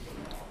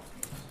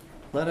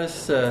Let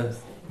us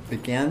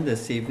begin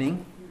this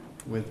evening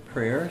with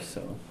prayer,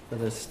 so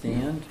let us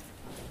stand.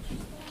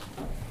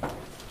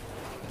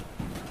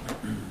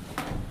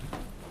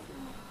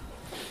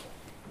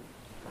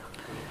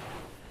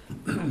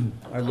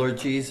 Our Lord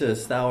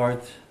Jesus, Thou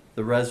art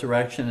the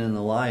resurrection and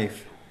the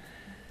life.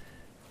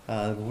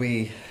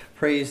 We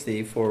praise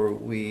Thee for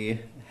we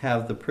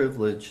have the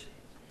privilege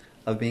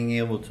of being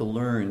able to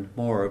learn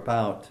more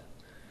about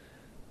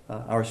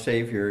our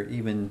Savior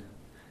even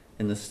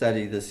in the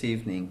study this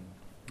evening.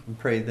 We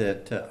pray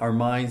that our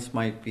minds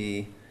might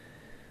be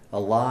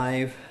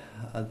alive,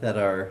 that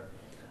our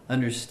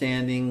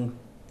understanding,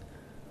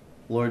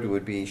 Lord,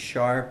 would be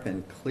sharp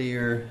and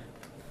clear,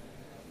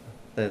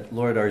 that,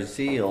 Lord, our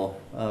zeal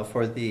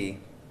for Thee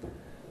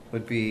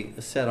would be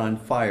set on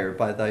fire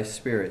by Thy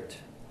Spirit,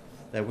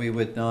 that we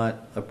would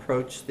not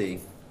approach Thee,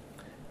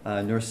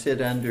 nor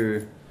sit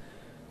under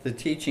the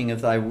teaching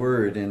of Thy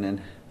Word in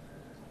an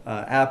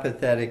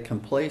apathetic,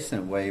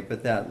 complacent way,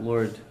 but that,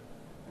 Lord,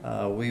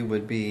 we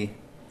would be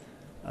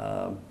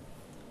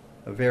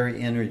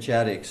very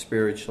energetic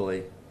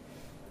spiritually.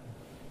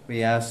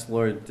 We ask,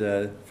 Lord,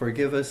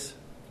 forgive us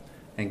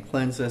and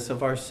cleanse us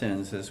of our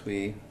sins as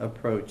we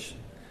approach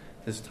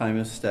this time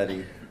of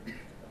study.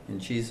 In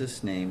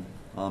Jesus' name,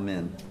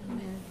 amen.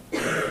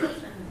 Amen.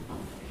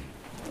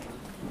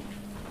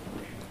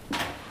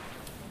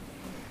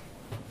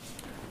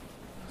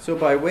 So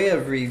by way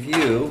of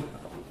review,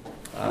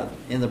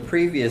 in the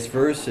previous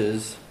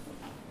verses,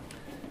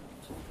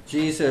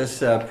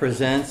 Jesus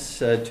presents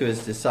to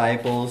his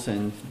disciples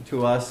and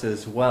to us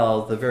as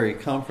well the very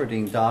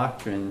comforting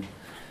doctrine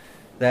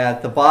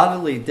that the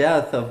bodily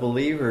death of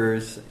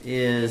believers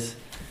is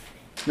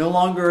no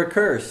longer a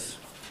curse.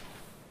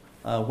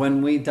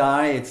 When we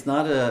die, it's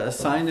not a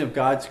sign of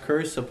God's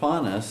curse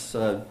upon us.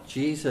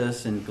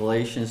 Jesus in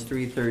Galatians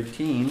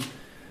 3:13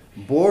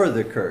 bore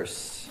the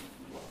curse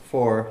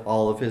for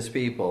all of his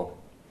people.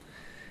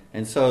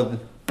 And so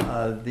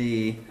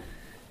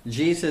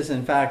Jesus,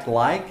 in fact,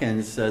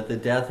 likens the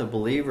death of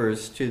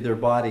believers to their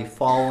body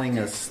falling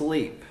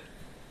asleep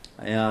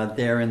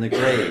there in the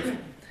grave.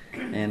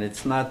 And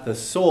it's not the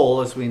soul,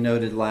 as we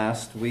noted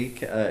last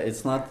week,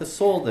 it's not the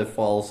soul that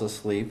falls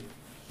asleep.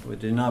 We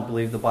do not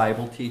believe the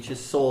Bible teaches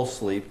soul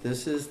sleep.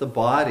 This is the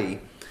body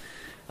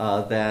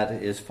that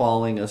is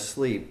falling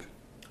asleep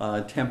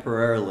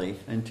temporarily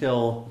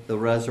until the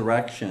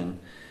resurrection.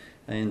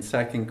 In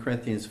 2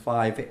 Corinthians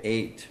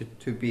 5:8,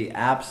 to be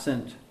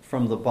absent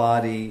from the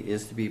body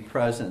is to be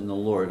present in the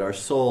Lord. Our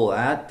soul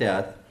at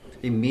death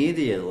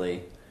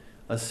immediately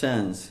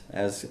ascends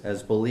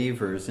as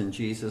believers in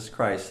Jesus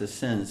Christ,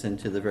 ascends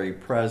into the very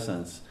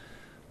presence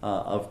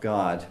of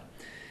God.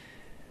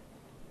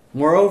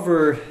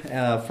 Moreover,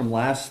 from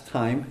last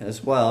time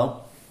as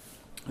well,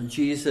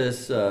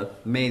 Jesus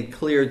made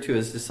clear to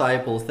his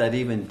disciples that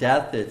even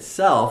death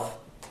itself,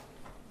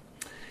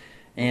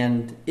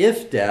 and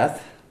if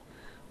death,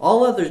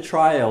 all other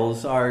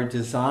trials are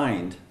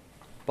designed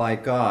by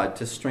God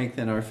to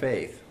strengthen our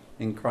faith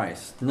in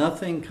Christ.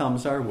 Nothing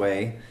comes our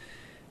way,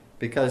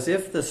 because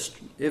if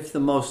the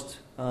most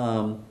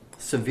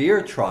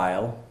severe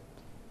trial,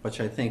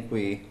 which I think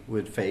we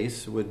would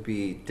face, would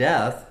be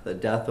death, the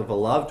death of a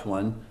loved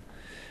one,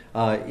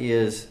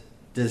 is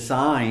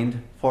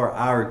designed for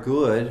our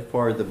good,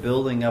 for the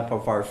building up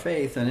of our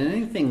faith, and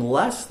anything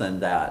less than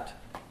that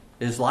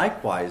is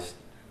likewise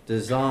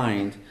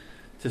designed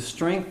to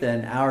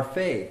strengthen our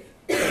faith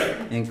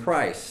in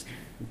Christ.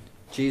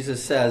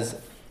 Jesus says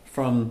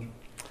from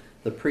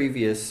the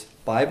previous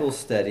Bible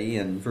study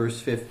in verse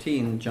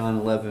 15,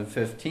 John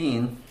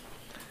 11:15,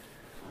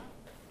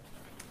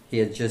 he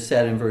had just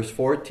said in verse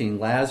 14,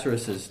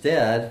 Lazarus is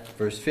dead.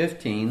 Verse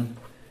 15,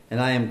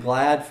 and I am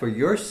glad for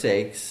your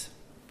sakes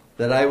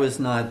that I was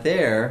not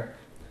there,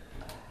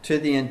 to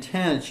the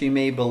intent ye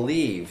may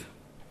believe.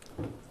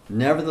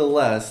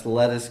 Nevertheless,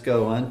 let us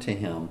go unto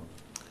him.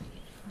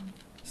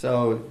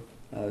 So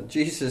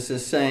Jesus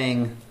is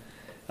saying,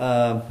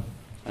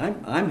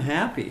 I'm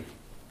happy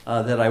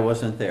that I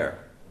wasn't there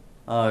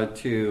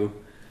to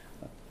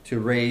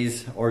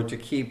raise or to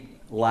keep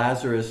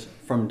Lazarus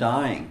from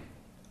dying,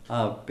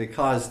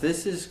 because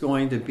this is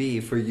going to be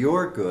for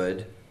your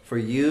good, for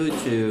you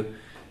to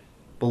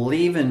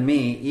believe in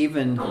me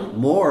even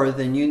more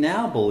than you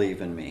now believe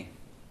in me,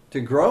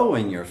 to grow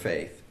in your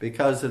faith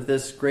because of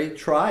this great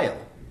trial.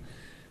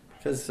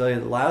 Because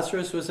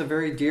Lazarus was a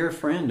very dear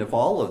friend of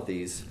all of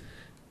these,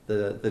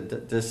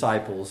 the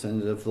disciples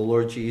and of the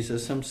Lord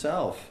Jesus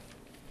himself.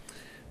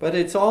 But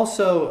it's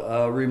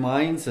also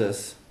reminds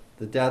us,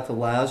 the death of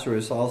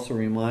Lazarus also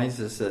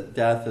reminds us that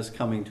death is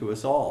coming to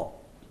us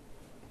all.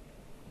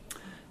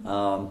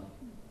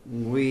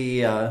 We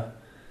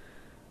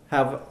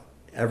have,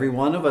 every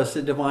one of us,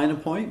 a divine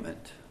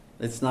appointment.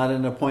 It's not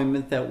an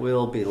appointment that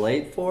we'll be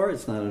late for.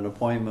 It's not an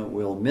appointment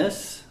we'll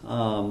miss.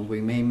 We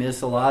may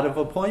miss a lot of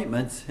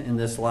appointments in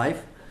this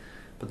life,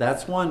 but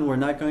that's one we're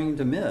not going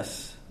to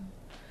miss.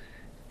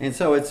 And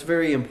so it's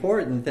very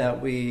important that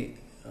we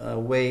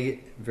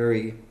weigh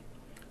very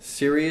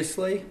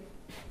seriously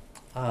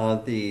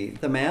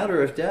the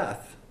matter of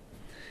death.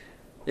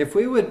 if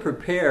we would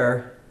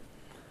prepare,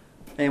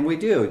 and we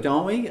do,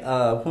 don't we?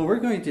 When we're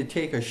going to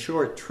take a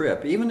short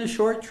trip, even a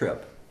short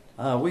trip,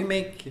 we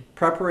make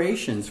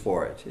preparations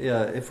for it.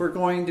 If we're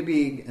going to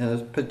be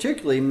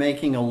particularly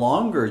making a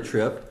longer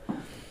trip,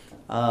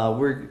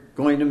 we're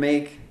going to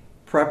make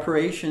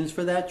preparations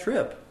for that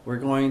trip. We're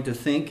going to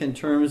think in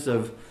terms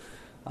of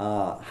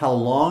how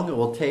long it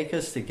will take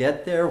us to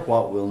get there,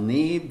 what we'll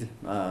need.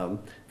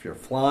 If you're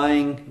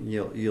flying,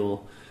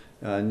 you'll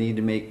need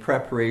to make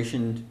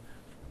preparation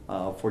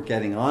for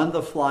getting on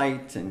the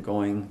flight and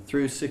going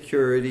through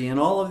security and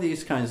all of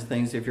these kinds of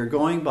things. If you're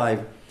going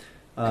by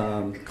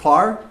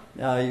car,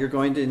 you're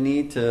going to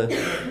need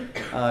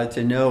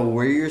to know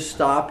where you're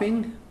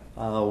stopping,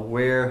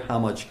 how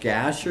much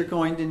gas you're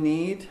going to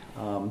need.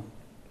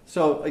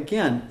 So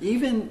again,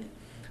 even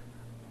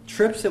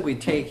trips that we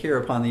take here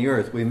upon the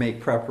earth, we make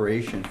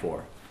preparation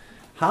for.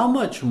 How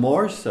much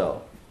more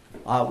so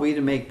ought we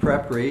to make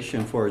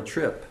preparation for a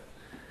trip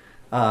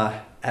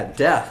at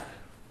death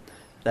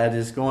that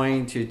is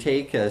going to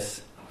take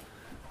us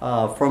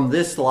from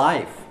this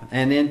life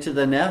and into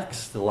the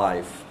next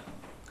life?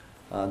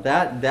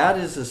 That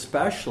is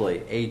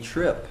especially a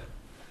trip,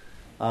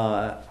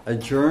 a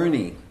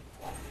journey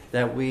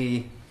that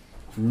we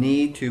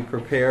need to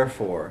prepare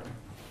for.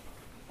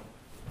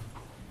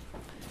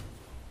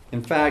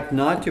 In fact,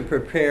 not to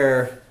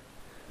prepare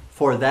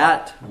for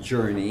that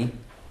journey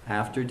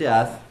after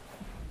death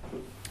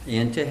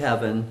into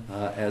heaven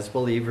as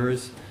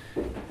believers,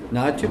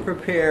 not to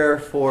prepare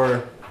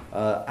for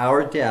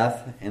our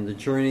death and the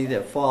journey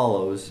that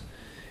follows,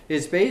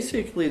 is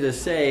basically to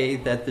say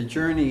that the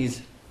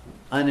journey's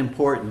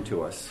unimportant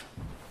to us.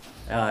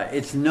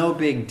 It's no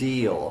big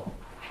deal.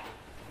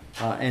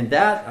 And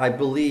that, I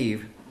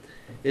believe,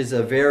 is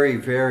a very,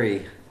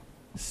 very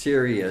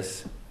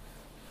serious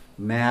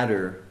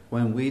matter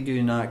when we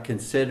do not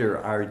consider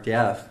our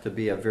death to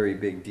be a very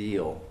big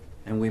deal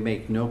and we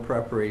make no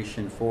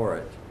preparation for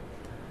it.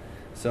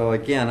 So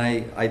again,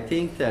 I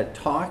think that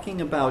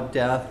talking about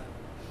death,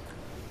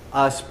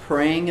 us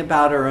praying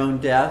about our own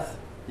death,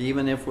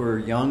 even if we're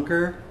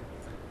younger,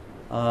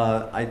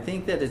 I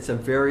think that it's a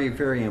very,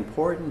 very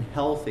important,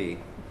 healthy,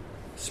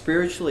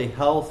 spiritually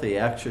healthy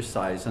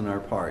exercise on our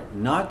part.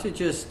 Not to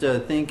just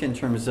think in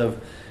terms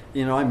of,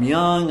 I'm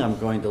young, I'm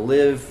going to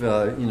live,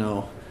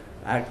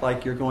 act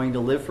like you're going to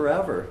live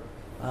forever.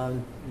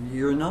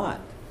 You're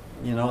not.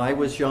 I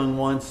was young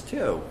once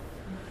too.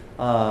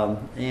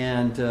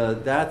 And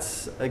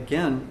that's,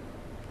 again,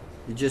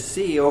 you just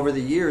see over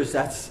the years,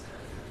 that's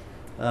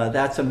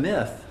a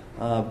myth.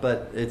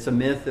 But it's a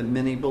myth that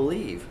many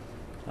believe.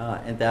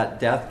 And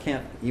that death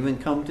can't even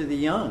come to the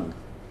young.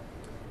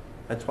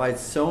 That's why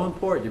it's so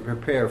important to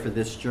prepare for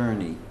this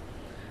journey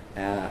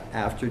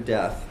after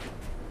death.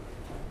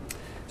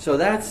 So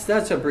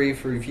that's a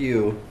brief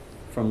review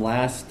from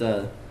last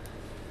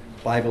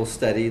Bible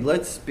study.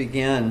 Let's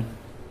begin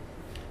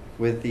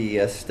with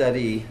the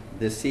study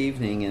this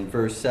evening in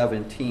verse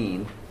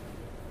 17.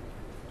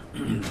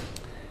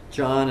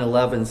 John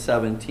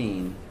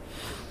 11:17.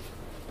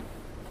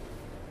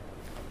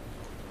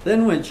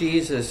 Then when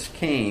Jesus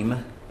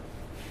came,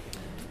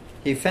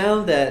 he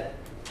found that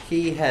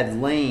he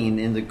had lain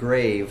in the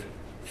grave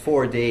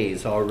 4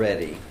 days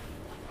already.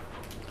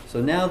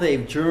 So now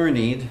they've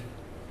journeyed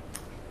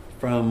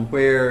from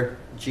where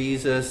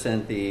Jesus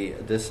and the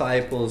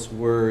disciples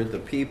were. The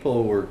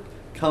people were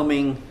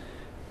coming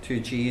to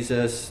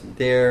Jesus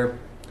there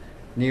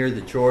near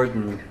the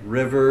Jordan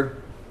River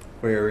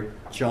where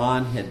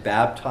John had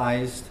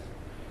baptized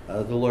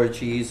the Lord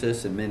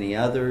Jesus and many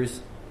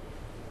others.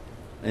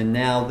 And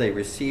now they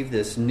receive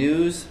this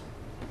news.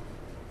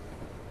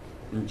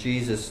 And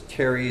Jesus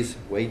tarries,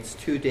 waits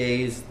 2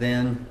 days,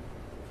 then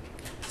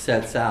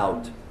sets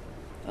out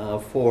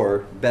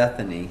for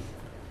Bethany.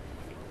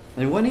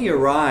 And when he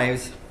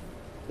arrives,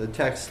 the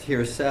text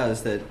here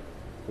says that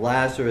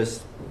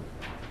Lazarus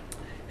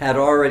had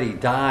already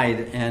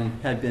died and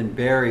had been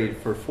buried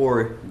for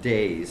 4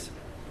 days.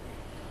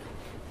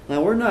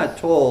 Now we're not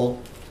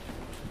told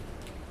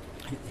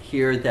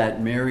here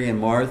that Mary and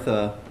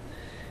Martha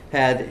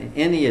had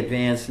any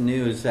advance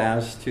news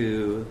as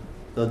to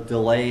the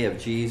delay of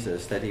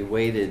Jesus, that he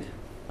waited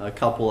a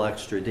couple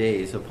extra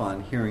days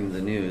upon hearing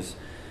the news.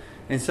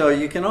 And so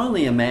you can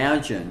only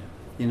imagine,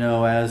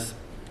 as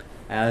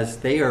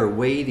they are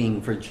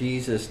waiting for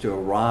Jesus to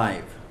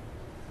arrive,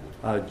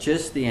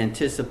 just the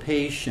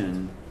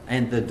anticipation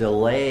and the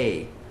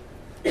delay,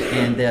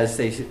 and as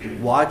they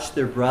watch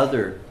their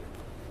brother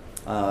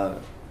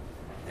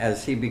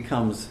as he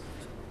becomes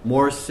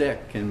more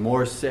sick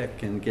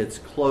and gets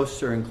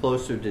closer and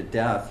closer to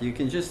death, you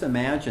can just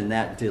imagine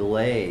that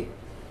delay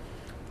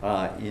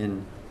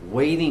in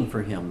waiting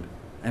for him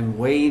and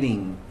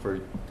waiting for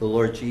the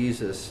Lord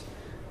Jesus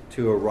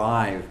to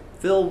arrive,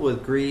 filled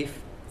with grief,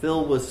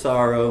 filled with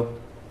sorrow,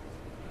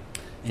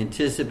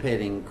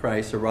 anticipating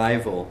Christ's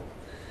arrival.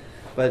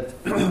 But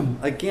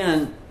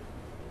again,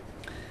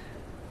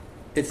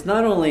 it's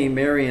not only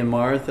Mary and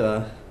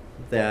Martha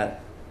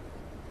that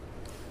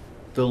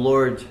the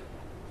Lord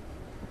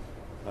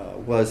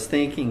was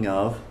thinking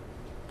of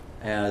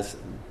as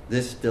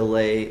this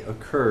delay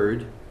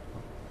occurred,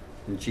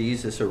 and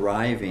Jesus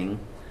arriving,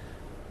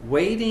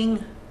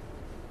 waiting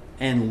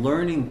and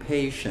learning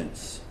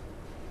patience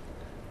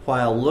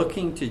while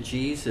looking to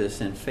Jesus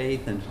in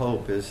faith and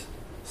hope is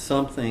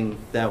something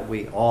that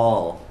we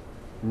all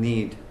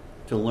need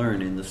to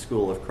learn in the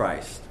school of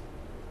Christ.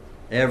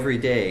 Every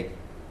day,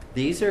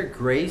 these are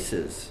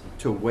graces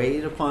to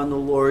wait upon the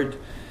Lord,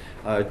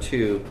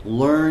 to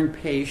learn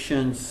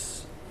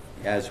patience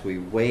as we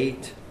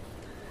wait.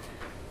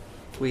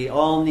 We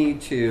all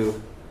need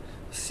to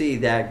see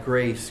that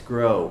grace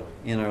grow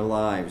in our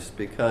lives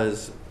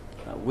because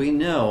we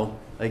know,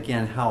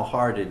 again, how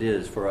hard it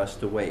is for us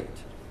to wait,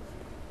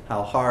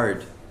 how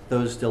hard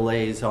those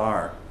delays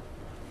are.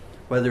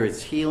 Whether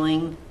it's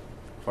healing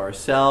for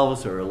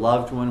ourselves or a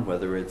loved one,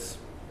 whether it's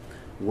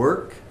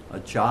work, a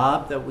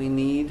job that we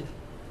need,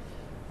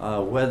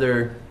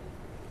 whether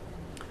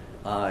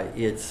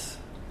it's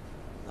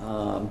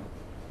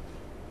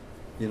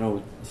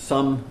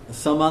some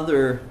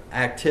other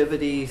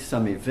activity,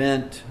 some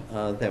event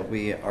that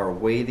we are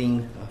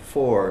waiting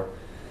for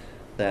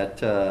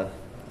that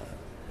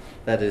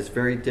is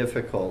very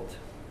difficult,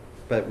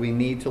 but we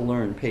need to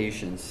learn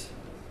patience.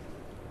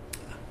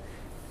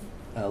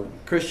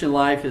 Christian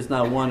life is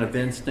not one of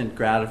instant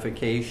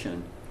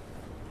gratification.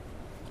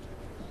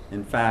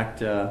 In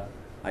fact,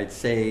 I'd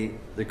say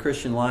the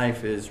Christian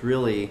life is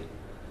really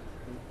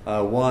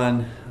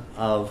one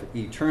of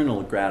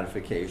eternal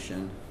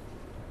gratification.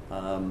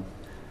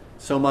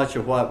 So much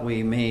of what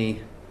we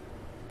may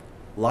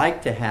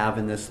like to have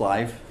in this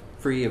life,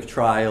 free of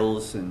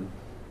trials and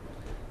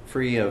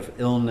free of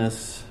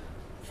illness,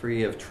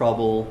 free of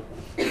trouble,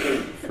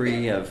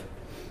 free of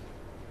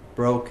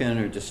broken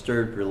or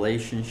disturbed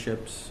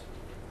relationships,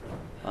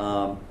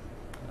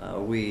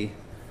 we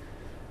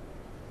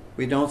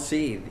don't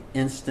see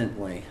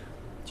instantly.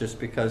 Just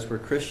because we're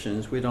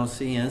Christians, we don't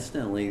see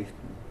instantly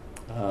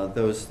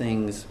those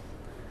things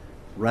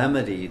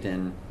remedied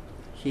and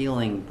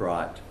healing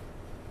brought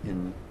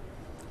in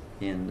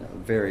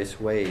various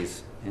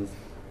ways. And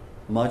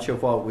much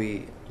of what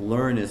we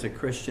learn as a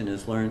Christian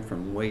is learned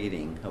from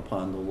waiting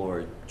upon the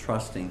Lord,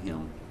 trusting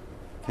Him,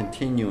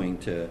 continuing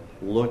to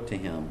look to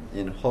Him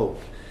in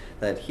hope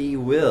that He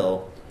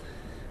will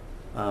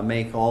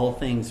make all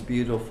things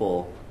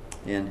beautiful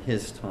in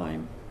His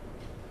time.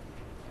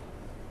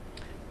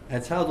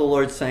 That's how the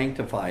Lord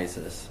sanctifies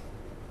us.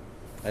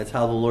 That's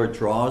how the Lord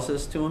draws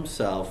us to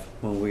Himself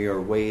when we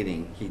are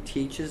waiting. He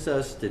teaches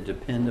us to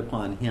depend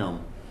upon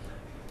Him,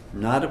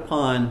 not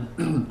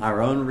upon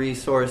our own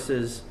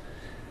resources.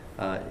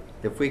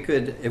 If we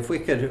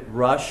could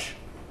rush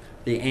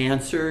the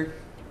answer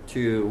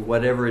to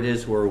whatever it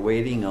is we're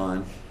waiting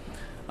on,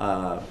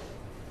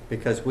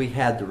 because we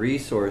had the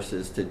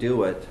resources to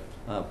do it,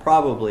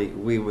 probably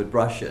we would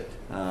rush it.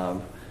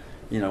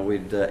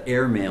 We'd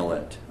airmail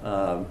it,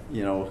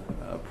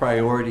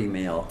 priority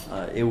mail.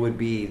 It would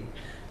be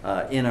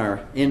in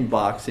our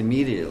inbox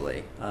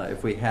immediately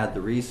if we had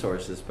the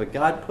resources. But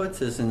God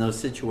puts us in those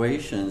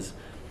situations.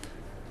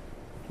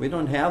 We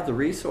don't have the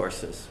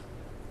resources.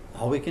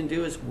 All we can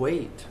do is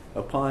wait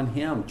upon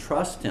Him,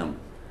 trust Him,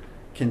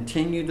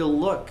 continue to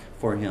look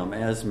for Him,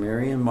 as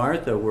Mary and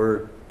Martha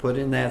were put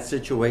in that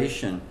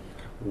situation,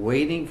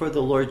 waiting for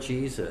the Lord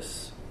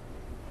Jesus.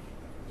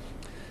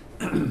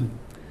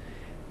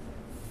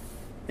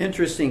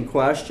 Interesting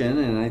question,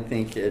 and I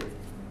think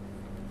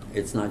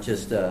it's not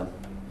just a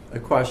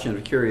question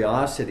of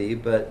curiosity,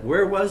 but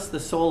where was the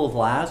soul of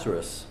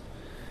Lazarus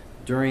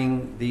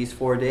during these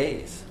 4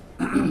 days?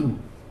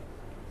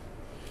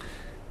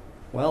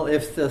 Well,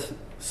 if the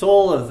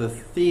soul of the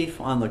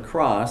thief on the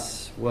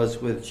cross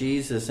was with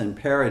Jesus in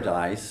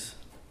paradise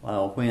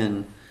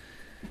when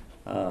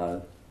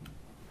the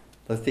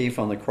thief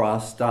on the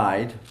cross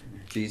died,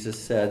 Jesus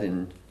said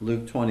in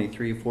Luke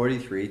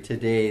 23:43,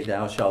 "Today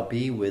thou shalt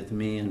be with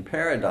me in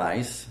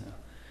paradise."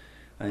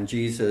 And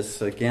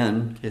Jesus,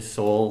 again, his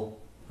soul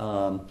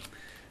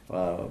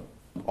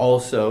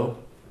also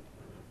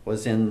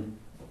was in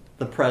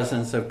the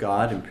presence of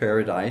God, in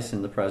paradise,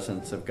 in the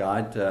presence of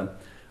God.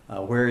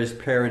 Where is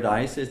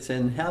paradise? It's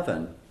in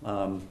heaven.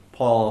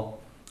 Paul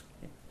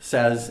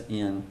says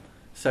in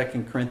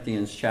 2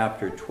 Corinthians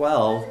chapter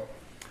 12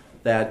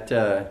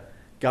 that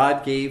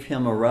God gave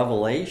him a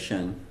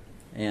revelation,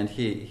 and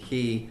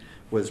he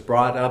was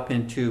brought up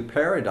into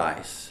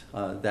paradise,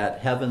 that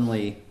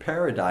heavenly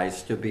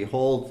paradise, to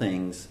behold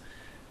things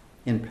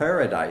in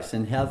paradise,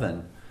 in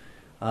heaven,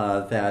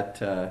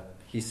 that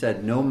he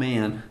said no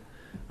man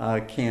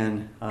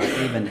can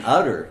even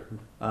utter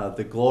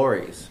the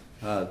glories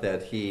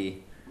that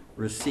he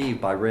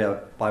received by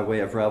way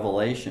of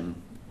revelation.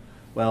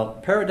 Well,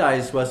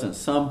 paradise wasn't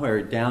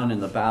somewhere down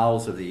in the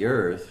bowels of the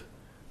earth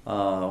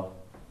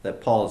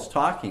that Paul is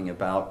talking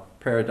about.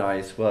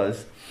 Paradise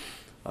was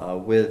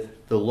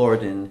with the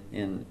Lord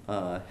in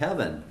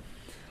heaven.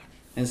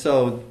 And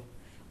so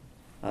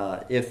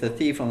if the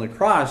thief on the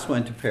cross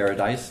went to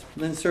paradise,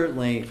 then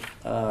certainly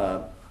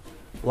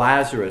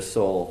Lazarus'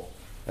 soul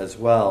as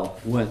well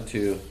went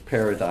to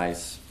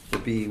paradise to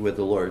be with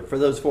the Lord for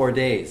those 4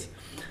 days.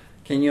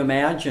 Can you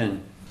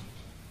imagine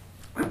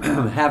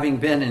having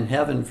been in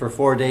heaven for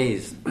 4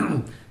 days?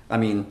 I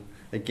mean,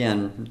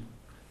 again,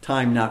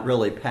 time not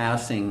really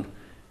passing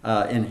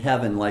in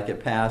heaven like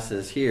it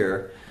passes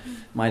here.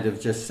 Might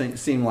have just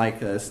seemed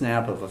like a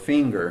snap of a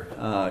finger,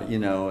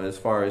 as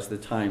far as the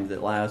time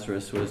that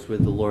Lazarus was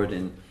with the Lord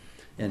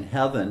in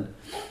heaven.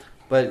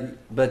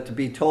 But to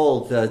be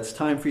told that it's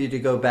time for you to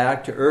go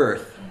back to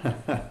earth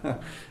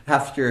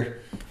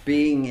after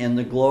being in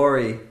the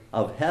glory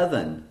of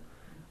heaven,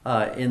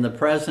 in the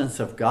presence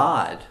of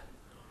God.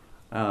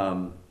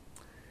 Again,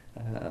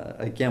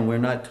 we're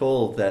not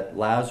told that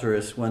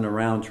Lazarus went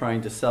around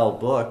trying to sell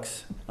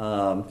books,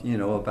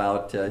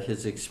 about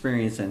his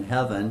experience in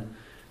heaven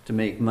to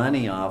make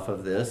money off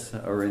of this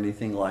or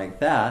anything like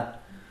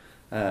that,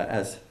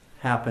 as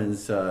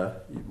happens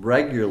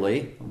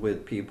regularly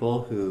with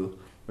people who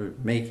are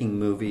making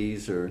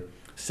movies or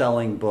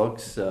selling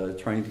books,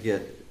 trying to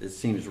get, it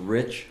seems,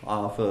 rich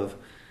off of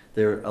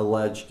their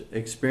alleged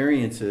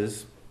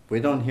experiences. We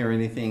don't hear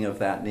anything of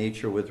that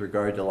nature with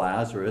regard to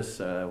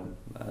Lazarus,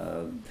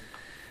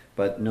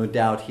 but no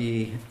doubt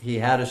he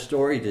had a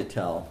story to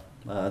tell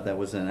that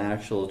was an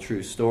actual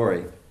true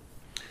story.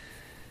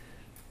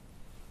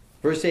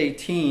 Verse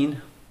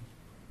 18,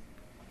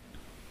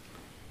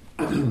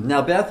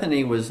 Now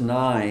Bethany was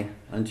nigh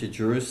unto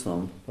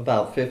Jerusalem,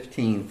 about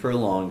 15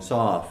 furlongs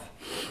off.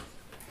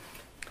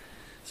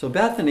 So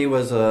Bethany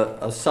was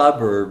a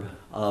suburb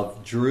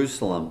of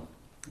Jerusalem.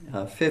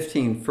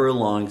 15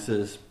 furlongs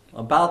is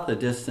about the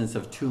distance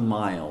of 2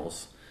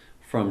 miles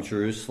from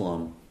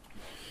Jerusalem.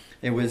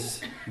 It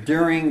was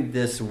during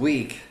this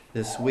week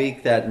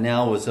that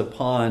now was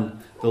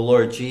upon the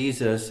Lord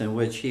Jesus, in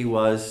which he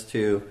was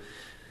to,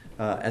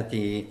 at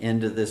the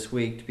end of this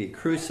week, to be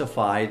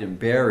crucified and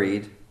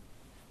buried.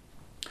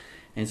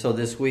 And so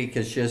this week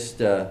is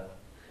just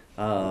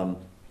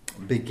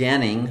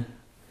beginning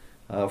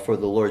for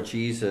the Lord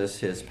Jesus,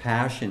 his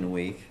Passion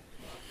Week.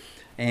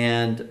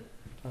 And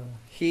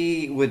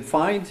he would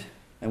find,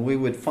 and we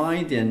would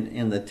find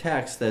in the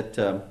text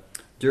that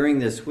during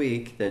this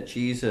week that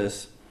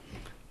Jesus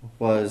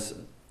was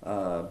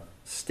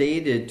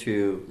stated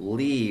to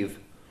leave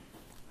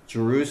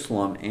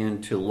Jerusalem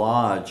and to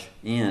lodge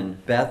in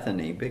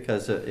Bethany,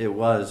 because it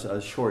was a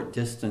short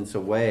distance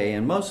away,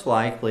 and most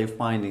likely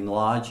finding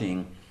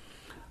lodging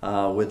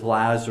with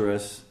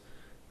Lazarus,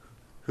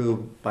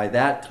 who by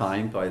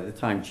the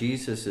time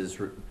Jesus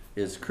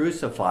is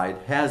crucified,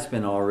 has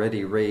been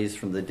already raised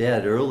from the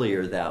dead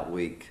earlier that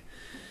week.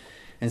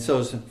 And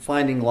so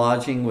finding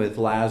lodging with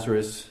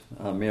Lazarus,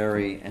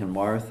 Mary, and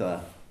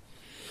Martha.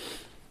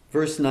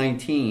 Verse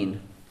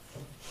 19,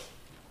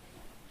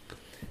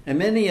 And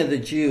many of the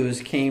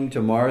Jews came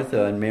to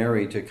Martha and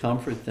Mary to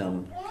comfort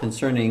them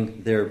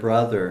concerning their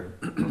brother.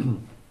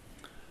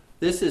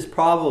 This is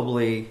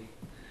probably,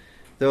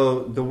 though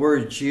the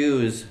word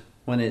Jews,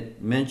 when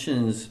it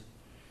mentions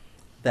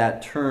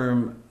that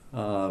term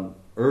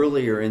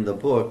earlier in the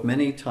book,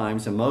 many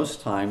times and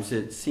most times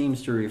it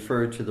seems to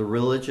refer to the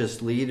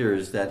religious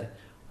leaders that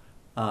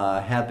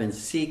have been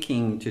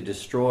seeking to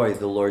destroy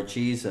the Lord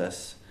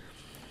Jesus.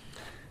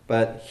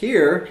 But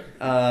here,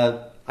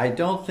 I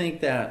don't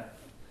think that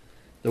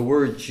the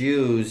word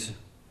Jews,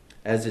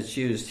 as it's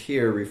used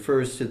here,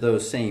 refers to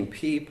those same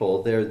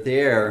people. They're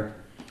there,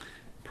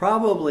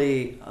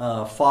 probably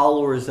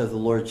followers of the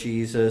Lord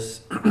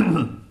Jesus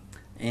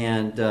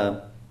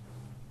and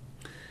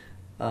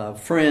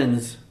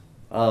friends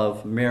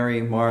of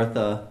Mary,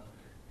 Martha,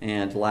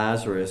 and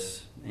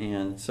Lazarus.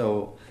 And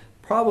so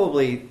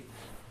probably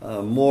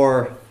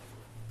more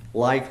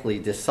likely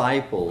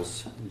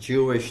disciples,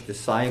 Jewish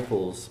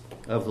disciples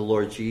of the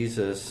Lord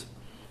Jesus,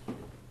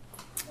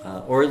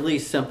 or at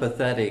least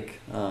sympathetic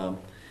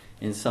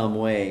in some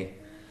way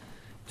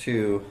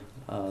to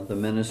the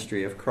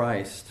ministry of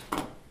Christ.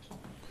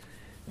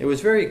 It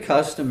was very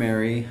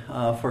customary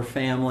for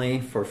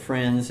family, for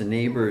friends and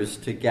neighbors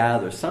to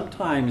gather,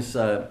 sometimes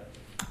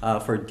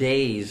for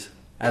days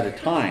at a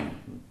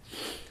time,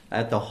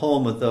 at the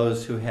home of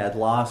those who had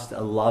lost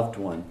a loved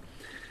one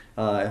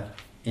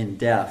in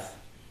death.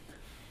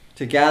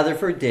 To gather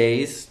for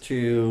days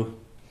to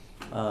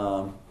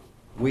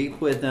weep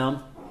with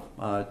them,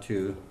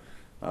 to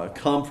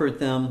comfort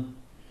them,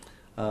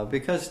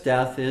 because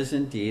death is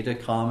indeed a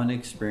common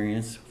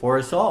experience for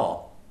us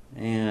all.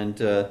 And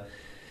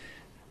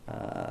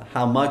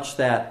how much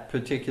that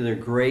particular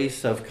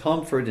grace of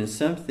comfort and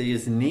sympathy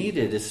is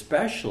needed,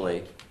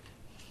 especially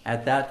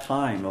at that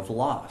time of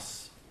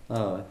loss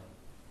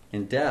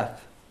in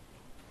death.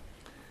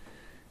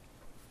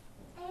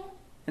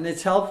 And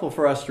it's helpful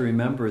for us to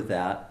remember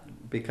that,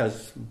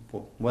 because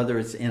whether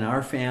it's in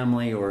our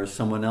family or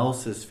someone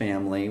else's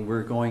family,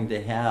 we're going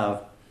to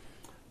have,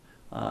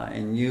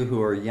 and you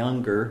who are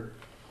younger,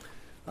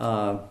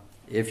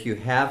 if you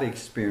have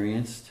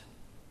experienced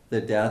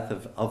the death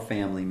of a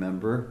family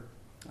member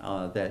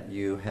that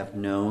you have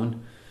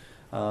known,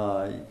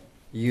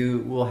 you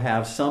will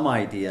have some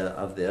idea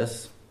of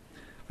this.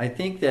 I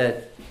think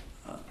that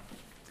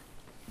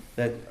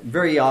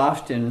very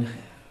often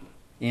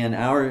in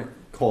our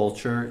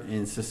culture,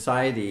 in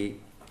society,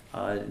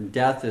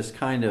 death is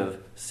kind of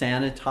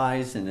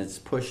sanitized and it's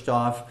pushed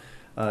off,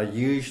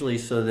 usually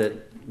so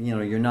that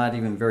you're not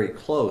even very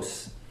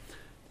close.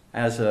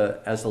 As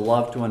a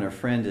loved one or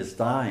friend is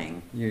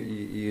dying,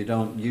 you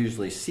don't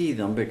usually see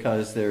them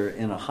because they're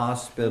in a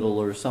hospital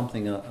or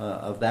something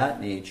of that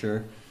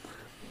nature.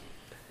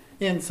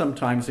 And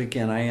sometimes,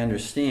 again, I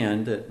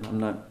understand that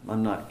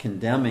I'm not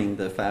condemning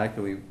the fact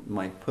that we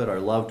might put our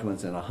loved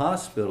ones in a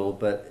hospital,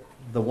 but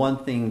the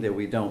one thing that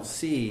we don't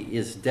see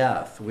is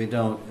death. We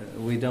don't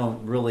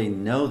really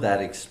know that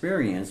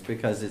experience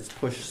because it's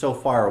pushed so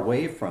far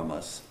away from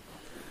us.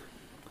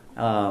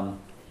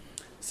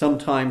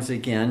 Sometimes,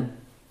 again,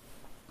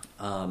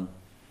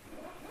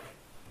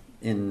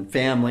 in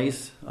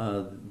families,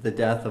 the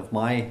death of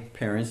my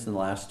parents in the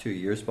last 2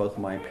 years, both of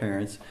my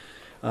parents,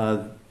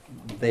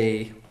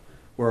 they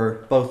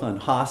were both on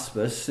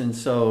hospice, and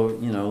so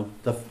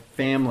the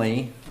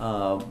family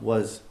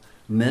was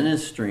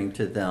ministering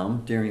to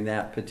them during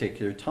that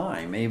particular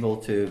time, able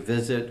to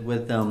visit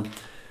with them,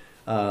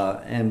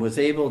 and was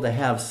able to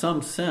have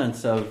some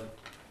sense of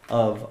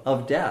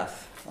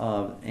death.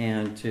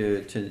 And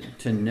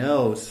to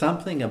know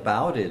something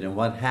about it and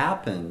what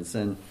happens,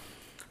 and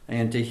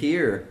to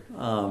hear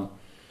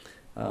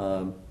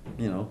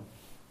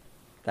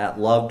that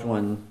loved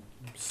one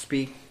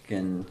speak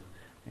and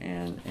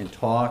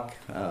talk,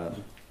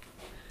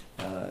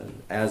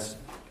 as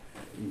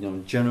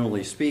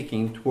generally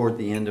speaking, toward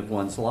the end of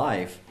one's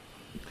life.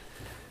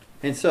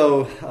 And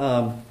so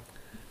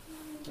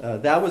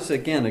that was,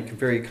 again, a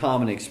very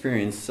common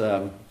experience.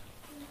 The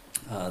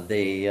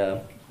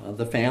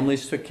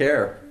families took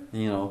care,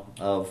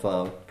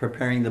 of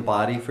preparing the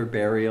body for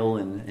burial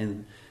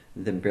and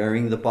then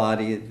burying the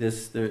body.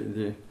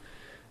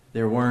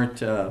 There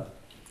weren't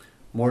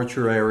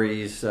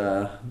mortuaries,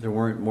 there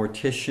weren't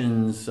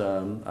morticians.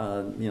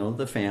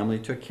 The family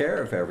took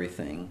care of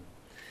everything.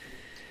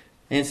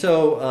 And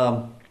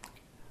so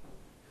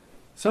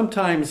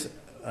sometimes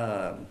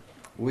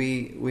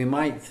we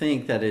might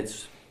think that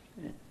it's,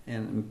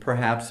 and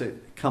perhaps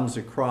it comes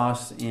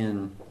across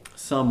in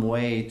some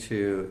way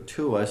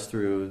to us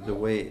through the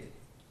way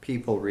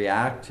people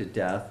react to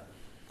death,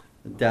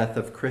 the death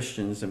of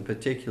Christians in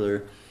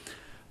particular,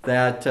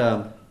 that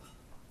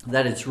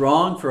it's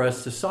wrong for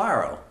us to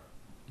sorrow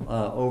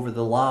over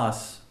the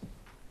loss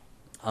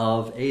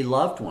of a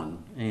loved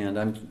one. And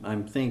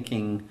I'm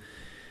thinking,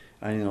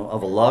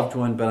 of a loved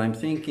one, but I'm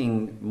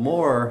thinking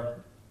more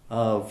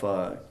of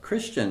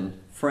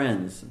Christian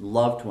friends,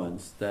 loved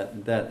ones,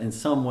 that in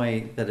some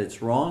way that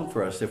it's wrong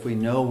for us if we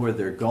know where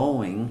they're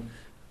going,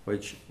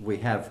 which we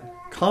have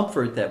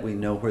comfort that we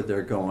know where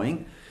they're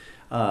going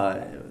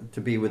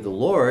to be with the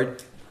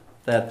Lord,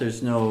 that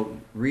there's no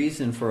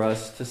reason for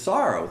us to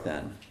sorrow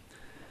then.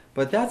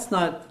 But that's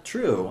not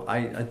true.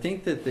 I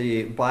think that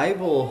the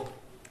Bible,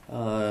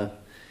 for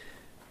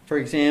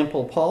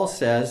example, Paul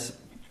says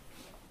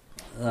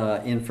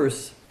in 1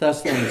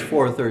 Thessalonians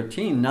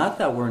 4:13, not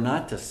that we're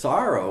not to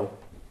sorrow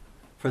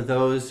for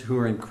those who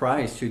are in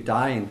Christ, who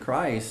die in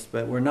Christ,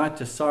 but we're not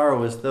to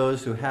sorrow as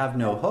those who have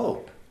no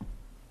hope.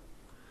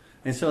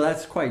 And so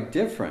that's quite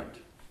different.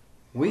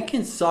 We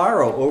can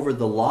sorrow over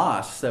the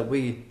loss that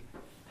we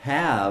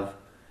have,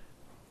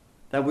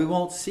 that we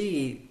won't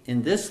see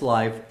in this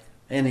life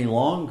any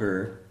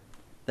longer,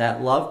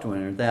 that loved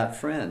one or that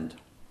friend,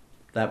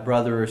 that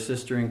brother or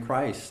sister in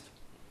Christ.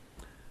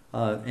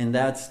 And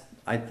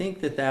I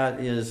think that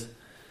is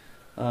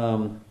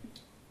the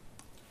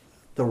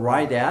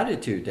right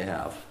attitude to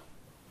have.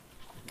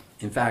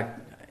 In fact,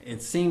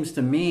 it seems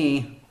to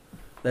me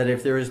that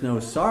if there is no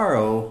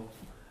sorrow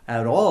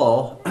at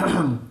all,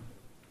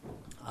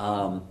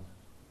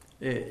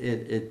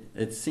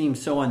 it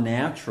seems so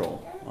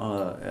unnatural,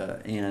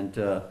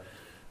 and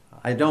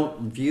I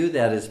don't view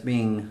that as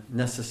being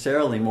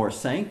necessarily more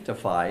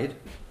sanctified,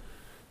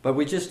 but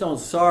we just don't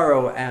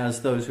sorrow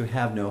as those who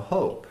have no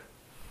hope.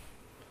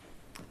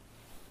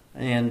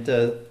 And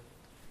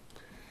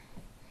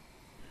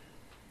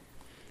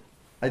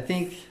I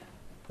think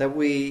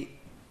that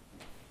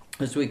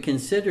as we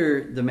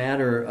consider the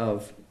matter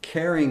of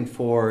caring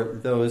for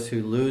those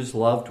who lose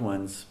loved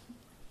ones,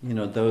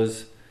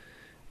 those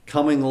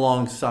coming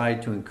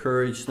alongside to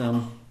encourage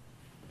them,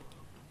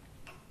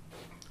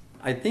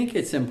 I think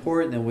it's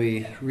important that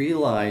we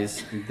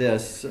realize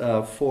this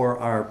for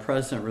our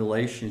present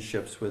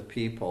relationships with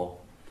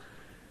people.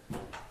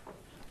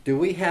 Do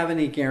we have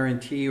any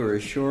guarantee or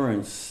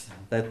assurance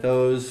that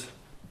those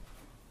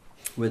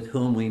with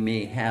whom we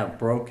may have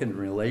broken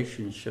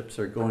relationships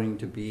are going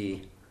to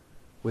be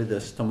with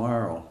us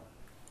tomorrow?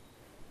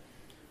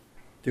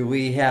 Do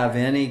we have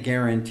any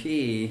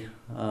guarantee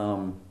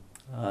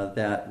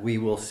that we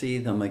will see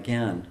them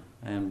again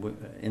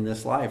in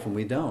this life, and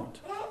we don't?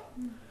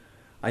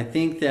 I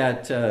think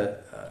that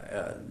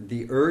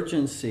the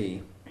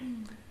urgency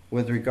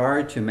with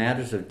regard to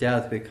matters of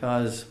death,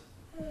 because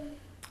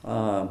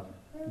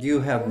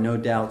you have no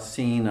doubt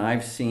seen,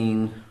 I've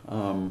seen,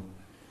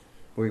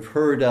 we've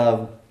heard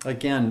of,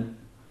 again,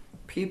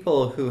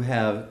 people who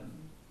have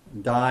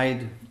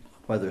died,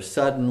 whether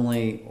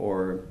suddenly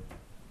or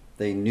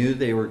They knew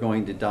they were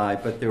going to die,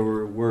 but there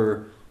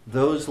were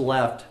those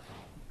left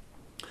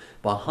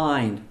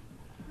behind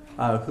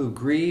who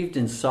grieved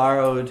and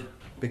sorrowed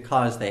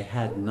because they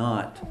had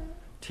not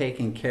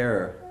taken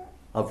care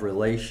of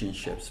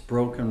relationships,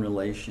 broken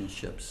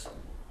relationships.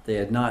 They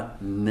had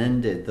not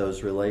mended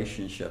those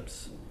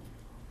relationships.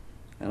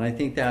 And I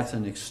think that's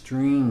an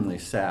extremely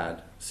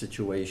sad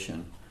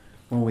situation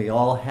when we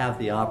all have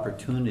the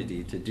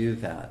opportunity to do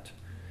that.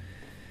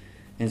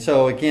 And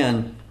so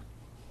again,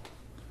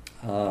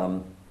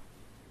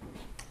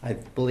 I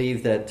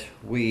believe that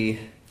we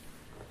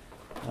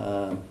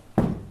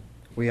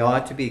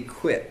ought to be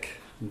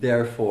quick,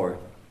 therefore.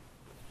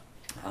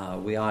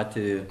 We ought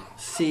to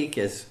seek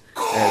as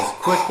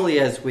quickly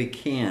as we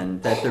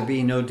can that there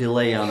be no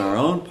delay on our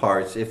own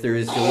parts. If there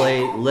is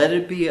delay, let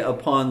it be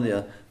upon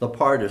the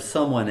part of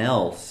someone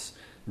else,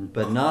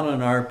 but not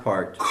on our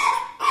part,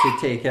 to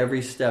take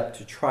every step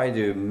to try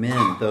to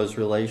mend those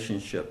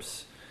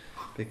relationships.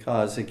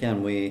 Because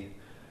again,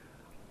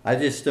 I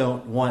just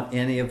don't want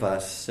any of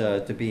us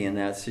to be in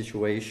that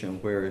situation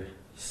where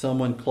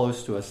someone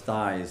close to us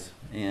dies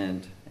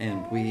and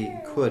we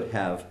could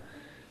have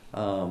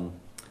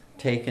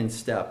taken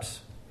steps,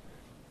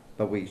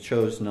 but we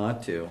chose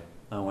not to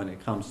when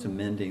it comes to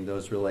mending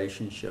those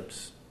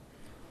relationships.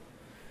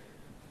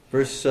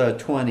 Verse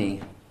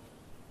 20.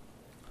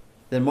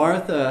 Then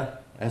Martha,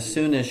 as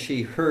soon as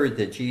she heard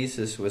that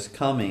Jesus was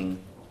coming,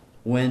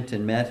 went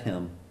and met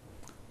him.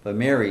 But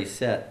Mary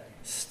sat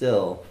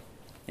still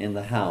in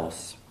the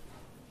house.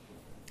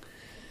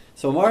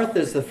 So Martha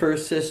is the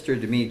first sister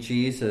to meet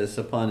Jesus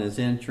upon his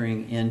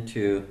entering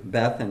into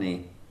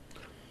Bethany.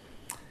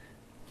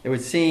 It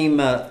would seem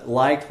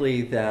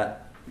likely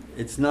that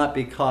it's not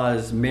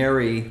because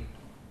Mary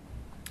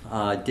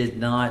did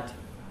not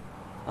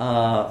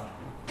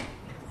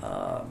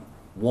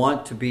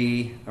want to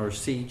be or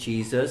see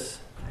Jesus,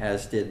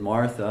 as did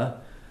Martha.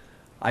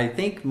 I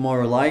think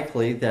more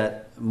likely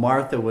that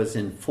Martha was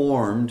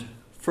informed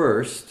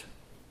first,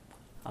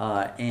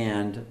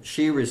 and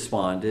she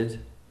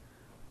responded,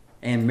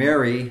 and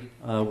Mary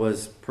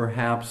was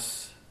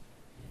perhaps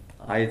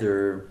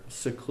either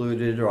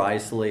secluded or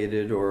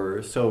isolated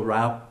or so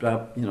wrapped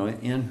up,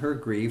 in her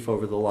grief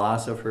over the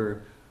loss of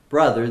her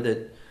brother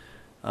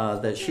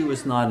that she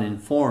was not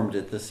informed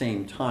at the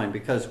same time.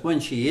 Because when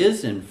she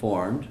is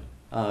informed,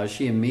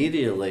 she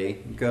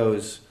immediately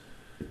goes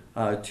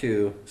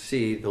to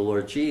see the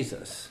Lord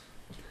Jesus.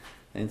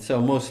 And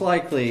so most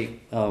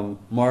likely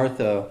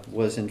Martha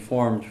was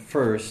informed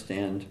first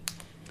and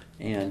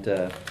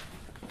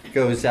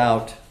goes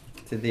out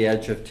to the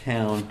edge of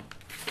town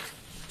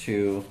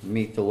to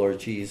meet the Lord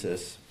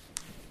Jesus.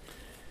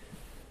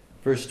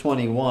 Verse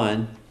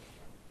 21,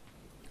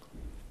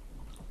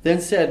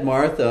 Then said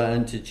Martha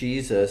unto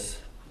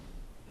Jesus,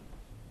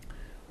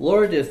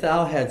 Lord, if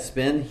thou hadst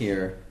been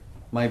here,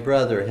 my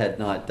brother had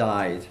not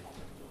died.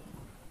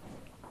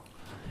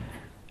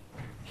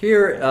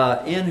 Here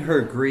in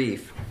her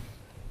grief,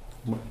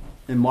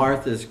 in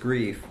Martha's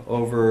grief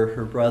over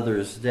her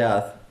brother's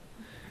death,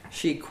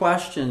 she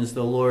questions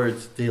the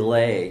Lord's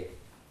delay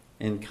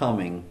in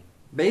coming.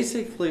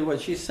 Basically what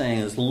she's saying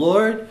is,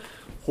 Lord,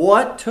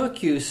 what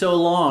took you so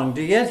long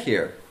to get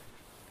here?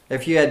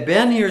 If you had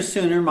been here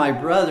sooner, my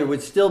brother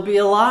would still be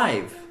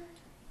alive.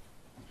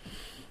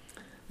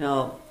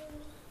 Now,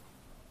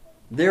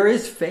 there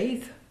is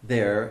faith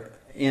there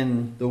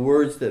in the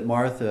words that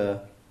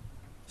Martha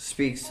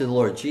speaks to the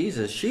Lord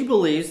Jesus. She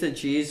believes that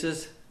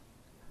Jesus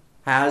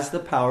has the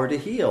power to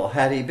heal.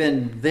 Had he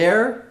been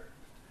there,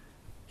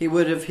 he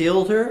would have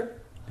healed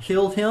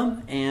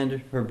him,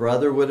 and her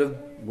brother would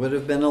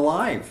have been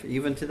alive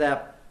even to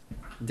that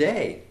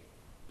day.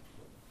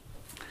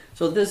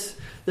 So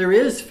there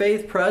is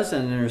faith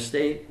present in her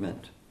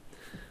statement.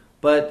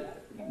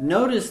 But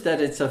notice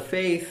that it's a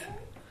faith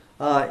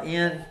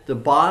in the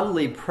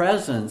bodily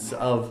presence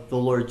of the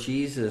Lord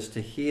Jesus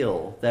to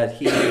heal, that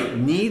he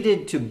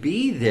needed to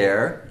be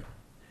there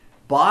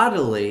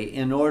bodily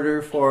in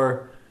order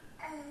for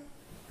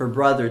her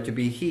brother to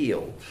be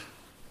healed.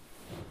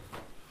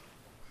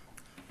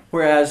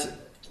 Whereas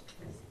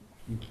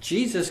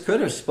Jesus could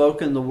have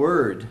spoken the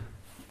word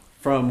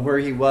from where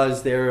he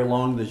was there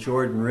along the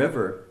Jordan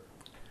River.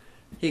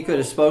 He could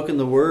have spoken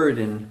the word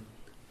and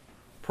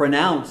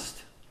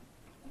pronounced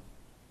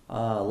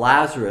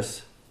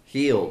Lazarus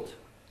healed.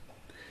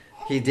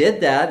 He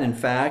did that, in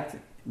fact,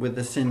 with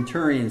the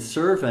centurion's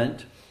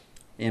servant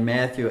in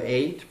Matthew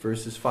 8,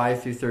 verses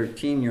 5 through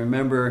 13. You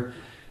remember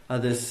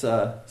this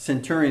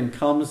centurion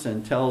comes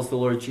and tells the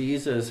Lord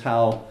Jesus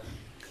how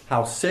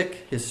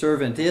sick his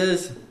servant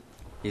is.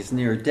 He's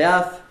near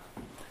death,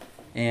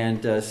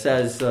 and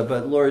says,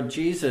 "But Lord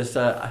Jesus,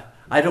 I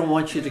don't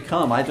want you to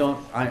come.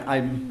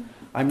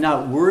 I'm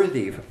not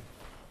worthy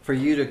for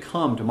you to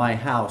come to my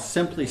house.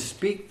 Simply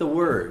speak the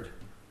word,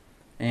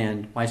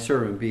 and my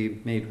servant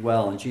be made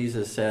well." And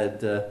Jesus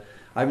said,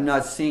 "I've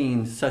not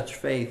seen such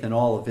faith in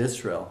all of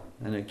Israel."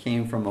 And it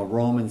came from a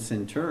Roman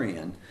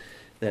centurion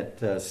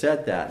that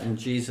said that. And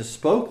Jesus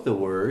spoke the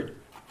word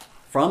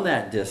from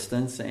that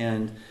distance,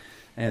 and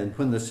And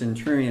when the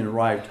centurion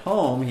arrived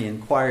home, he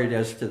inquired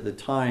as to the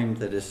time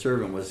that his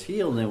servant was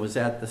healed, and it was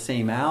at the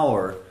same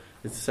hour,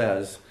 it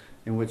says,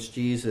 in which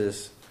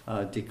Jesus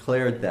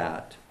declared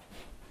that.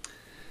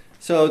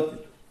 So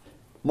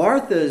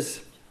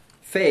Martha's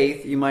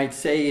faith, you might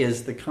say,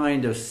 is the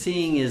kind of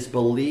seeing is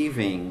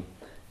believing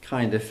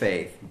kind of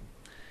faith.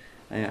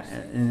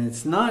 And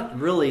it's not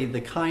really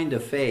the kind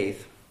of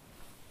faith,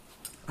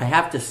 I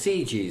have to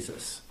see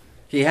Jesus.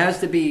 He has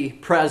to be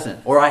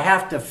present, or I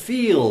have to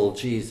feel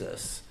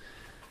Jesus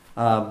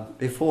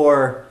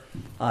before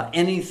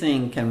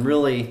anything can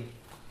really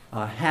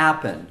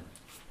happen.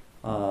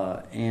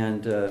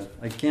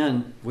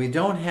 Again, we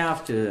don't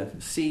have to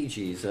see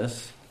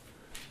Jesus,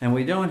 and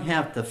we don't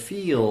have to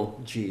feel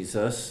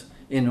Jesus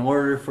in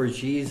order for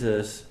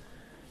Jesus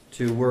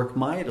to work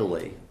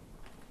mightily.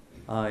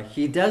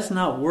 He does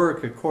not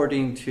work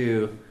according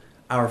to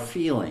our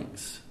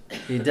feelings.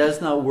 He does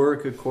not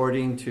work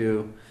according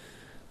to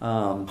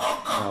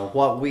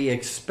what we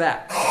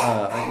expect,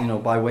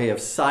 by way of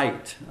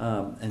sight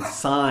and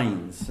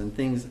signs and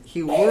things.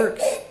 He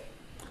works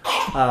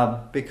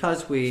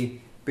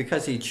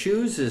because he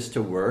chooses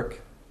to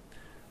work,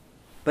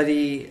 but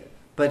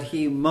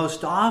he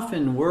most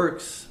often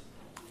works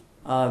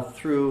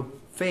through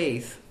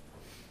faith,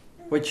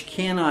 which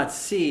cannot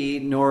see,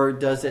 nor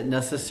does it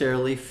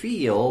necessarily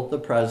feel the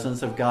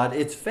presence of God.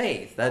 It's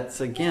faith.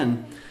 That's,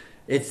 again,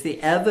 it's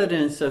the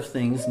evidence of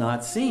things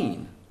not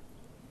seen.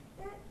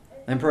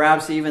 And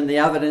perhaps even the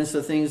evidence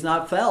of things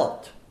not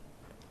felt.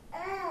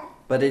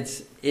 But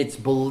it's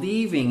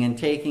believing and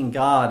taking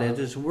God at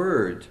His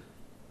word.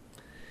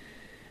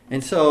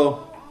 And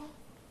so,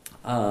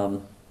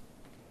 the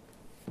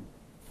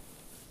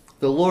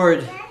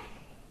Lord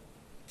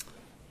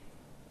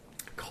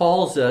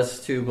calls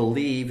us to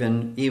believe,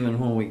 and even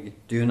when we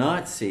do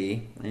not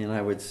see, and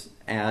I would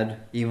add,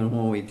 even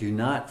when we do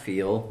not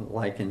feel,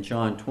 like in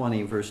John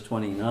 20, verse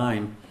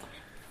 29,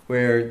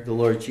 where the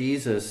Lord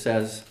Jesus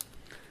says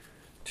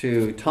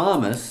to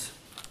Thomas,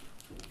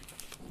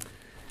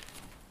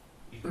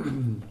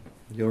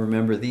 you'll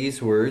remember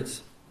these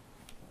words,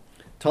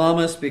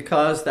 Thomas,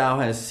 because thou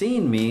hast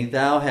seen me,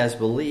 thou hast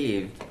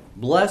believed.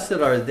 Blessed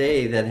are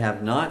they that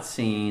have not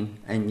seen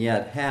and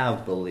yet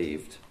have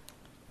believed.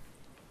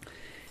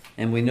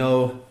 And we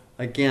know,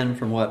 again,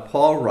 from what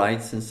Paul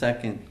writes in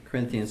 2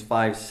 Corinthians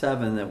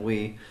 5:7, that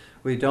we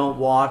don't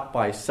walk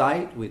by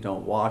sight, we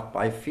don't walk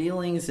by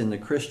feelings. In the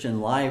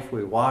Christian life,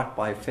 we walk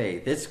by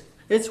faith.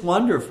 It's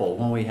wonderful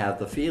when we have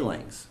the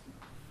feelings.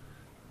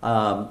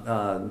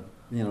 I'm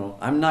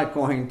not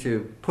going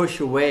to push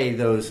away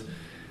those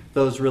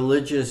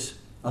religious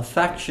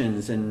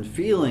affections and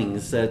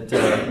feelings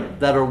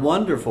that are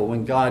wonderful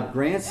when God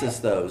grants us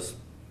those.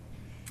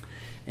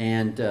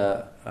 And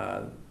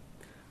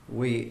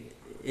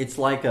it's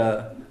like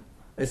a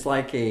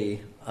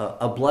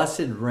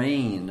blessed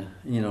rain,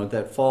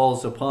 that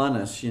falls upon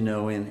us, in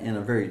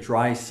a very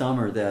dry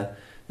summer,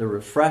 the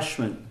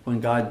refreshment when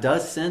God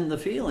does send the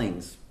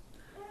feelings.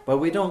 But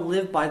we don't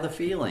live by the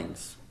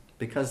feelings,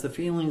 because the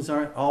feelings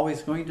aren't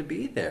always going to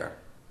be there.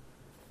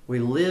 We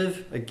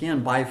live,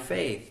 again, by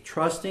faith,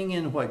 trusting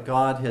in what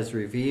God has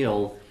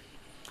revealed.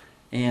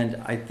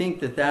 And I think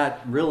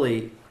that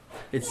really,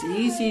 it's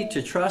easy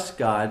to trust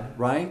God,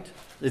 right?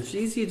 It's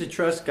easy to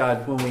trust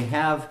God when we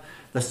have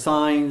the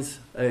signs,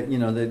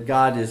 that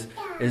God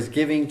is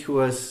giving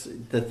to us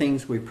the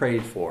things we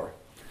prayed for.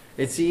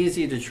 It's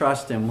easy to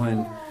trust Him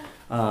when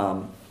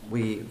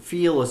we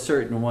feel a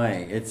certain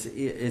way.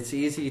 It's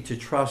easy to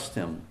trust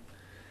Him.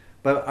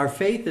 But our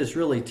faith is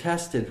really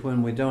tested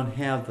when we don't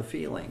have the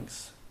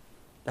feelings.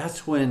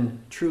 That's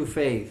when true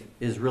faith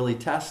is really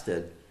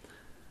tested.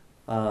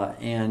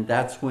 And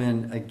that's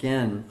when,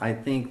 again, I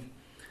think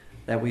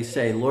that we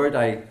say, Lord,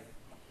 I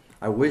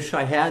wish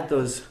I had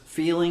those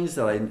feelings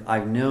that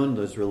I've known,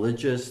 those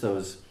religious,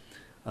 those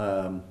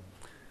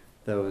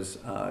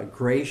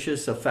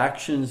gracious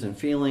affections and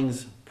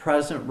feelings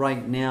present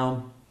right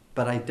now,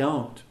 but I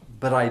don't.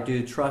 But I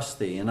do trust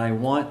Thee, and I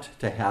want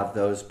to have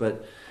those.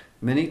 But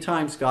many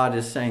times God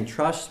is saying,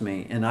 trust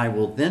me, and I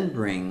will then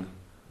bring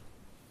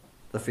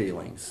the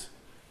feelings.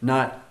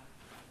 Not,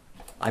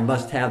 I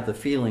must have the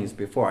feelings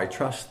before I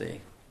trust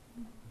Thee.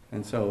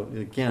 And so,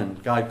 again,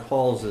 God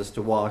calls us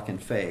to walk in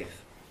faith.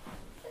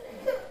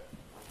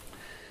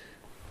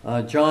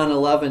 John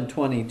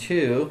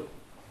 11:22.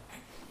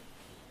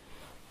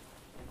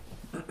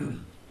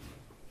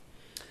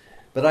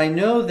 But I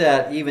know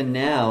that even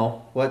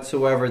now,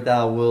 whatsoever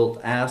thou wilt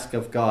ask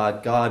of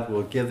God, God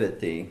will give it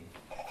thee.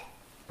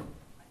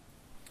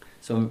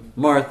 So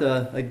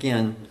Martha,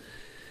 again,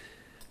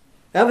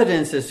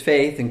 evidences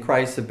faith in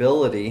Christ's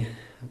ability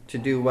to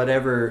do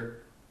whatever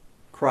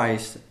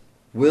Christ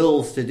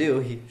wills to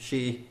do.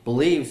 She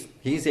believes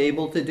He's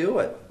able to do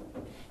it.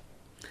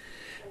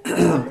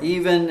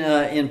 Even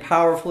in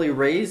powerfully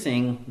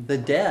raising the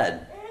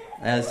dead,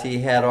 as He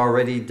had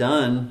already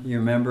done. You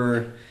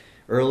remember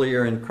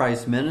earlier in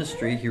Christ's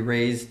ministry, He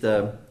raised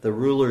the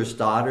ruler's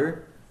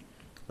daughter,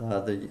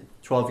 the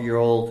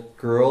 12-year-old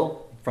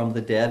girl, from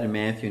the dead in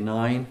Matthew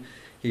 9.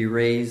 He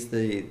raised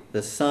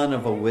the son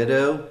of a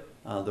widow,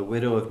 the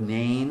widow of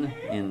Nain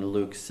in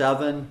Luke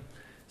 7.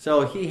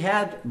 So he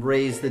had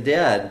raised the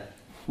dead.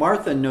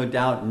 Martha no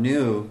doubt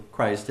knew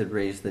Christ had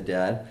raised the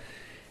dead.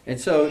 And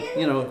so,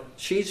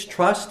 she's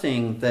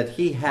trusting that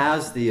he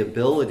has the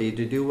ability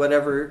to do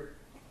whatever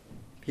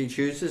he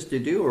chooses to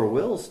do or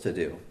wills to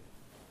do.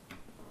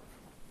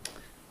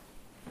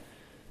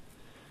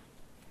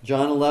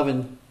 John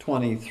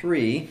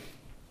 11:23,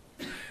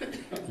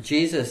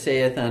 Jesus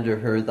saith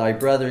unto her, Thy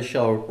brother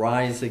shall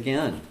rise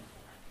again.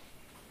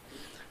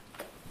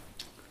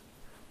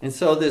 And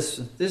so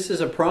this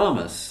is a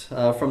promise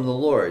from the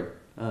Lord.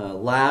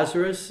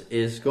 Lazarus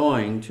is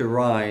going to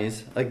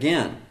rise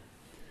again.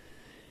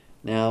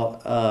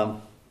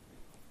 Now,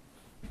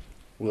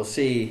 we'll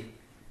see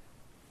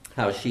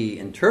how she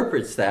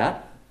interprets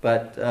that,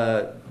 but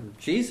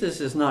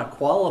Jesus is not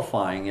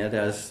qualifying it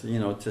as,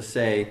 to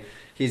say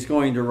he's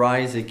going to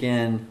rise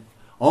again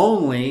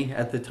only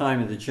at the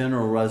time of the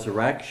general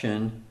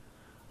resurrection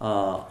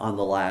on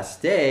the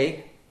last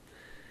day.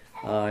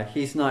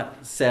 He's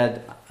not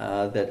said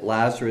that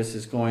Lazarus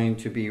is going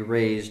to be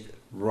raised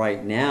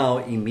right now,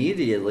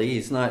 immediately.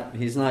 He's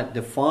not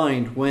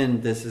defined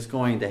when this is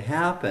going to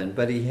happen,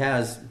 but he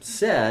has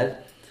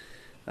said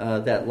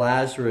that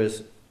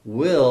Lazarus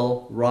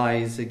will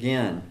rise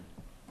again.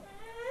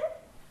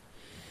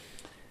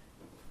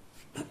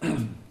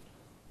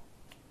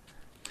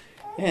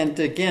 And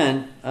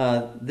again,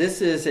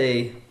 this is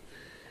a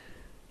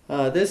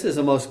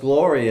most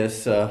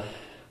glorious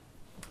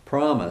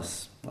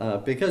promise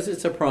because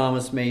it's a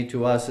promise made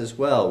to us as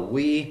well.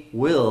 We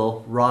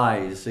will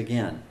rise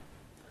again.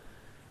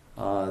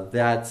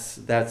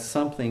 That's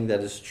something that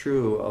is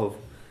true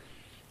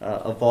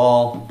of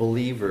all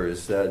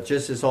believers.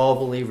 Just as all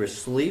believers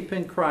sleep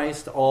in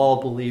Christ,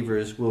 all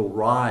believers will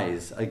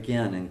rise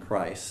again in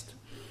Christ.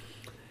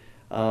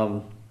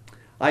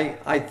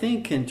 I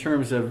think in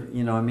terms of,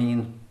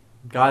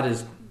 God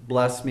has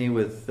blessed me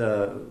with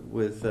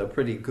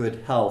pretty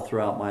good health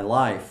throughout my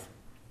life.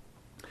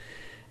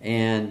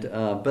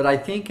 But I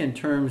think in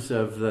terms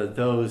of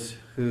those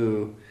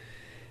who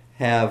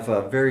have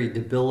very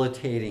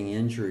debilitating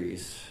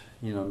injuries,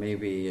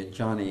 maybe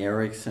Johnny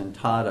Erickson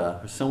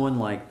Tada, or someone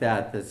like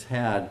that that's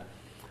had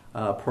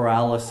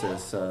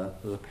paralysis,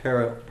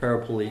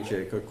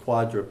 paraplegic or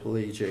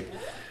quadriplegic.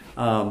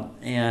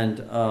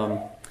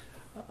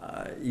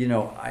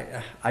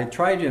 I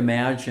try to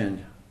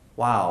imagine,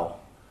 wow,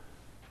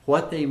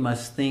 what they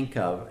must think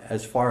of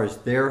as far as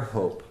their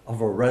hope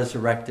of a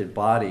resurrected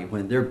body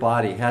when their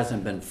body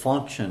hasn't been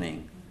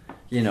functioning.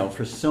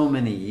 For so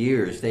many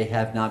years, they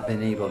have not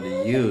been able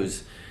to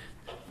use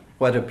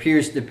what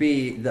appears to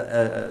be,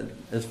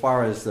 as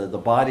far as the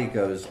body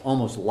goes,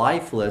 almost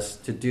lifeless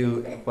to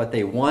do what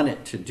they want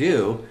it to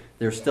do.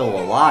 They're still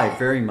alive,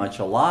 very much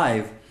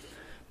alive,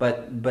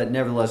 but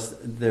nevertheless,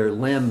 their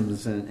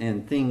limbs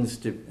and things,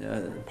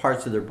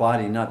 parts of their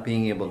body not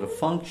being able to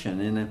function.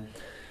 And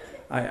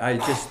I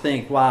just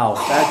think, wow,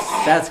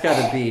 that's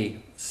got to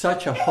be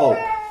such a hope.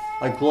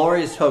 A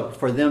glorious hope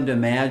for them to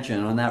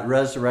imagine on that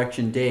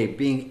resurrection day,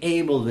 being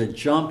able to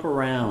jump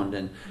around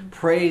and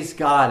praise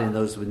God in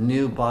those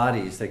new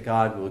bodies that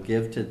God will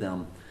give to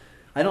them.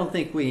 I don't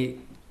think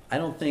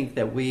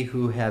that we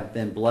who have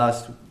been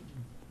blessed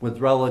with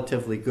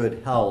relatively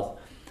good health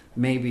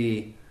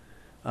maybe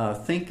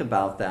think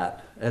about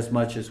that as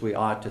much as we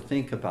ought to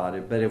think about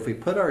it. But if we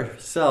put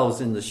ourselves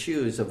in the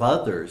shoes of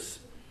others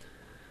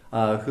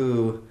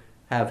who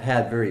have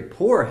had very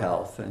poor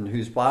health and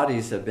whose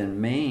bodies have been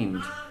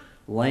maimed,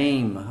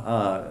 lame,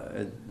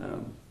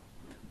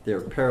 they're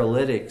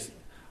paralytics.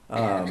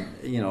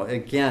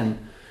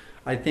 Again,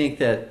 I think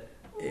that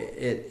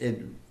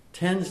it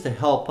tends to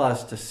help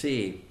us to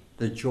see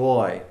the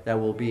joy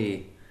that will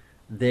be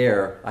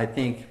there. I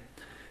think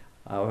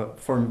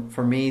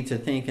for me to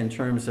think in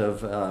terms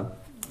of a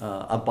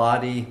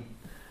body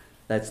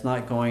that's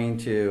not going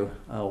to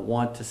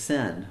want to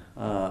sin,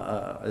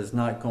 is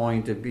not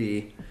going to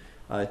be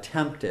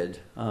tempted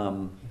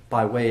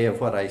by way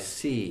of what I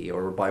see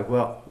or by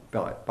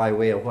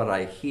way of what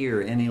I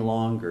hear any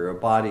longer. A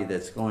body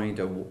that's going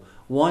to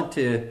want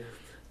to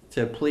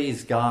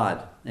please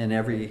God in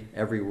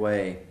every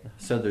way,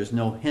 so there's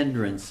no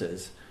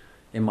hindrances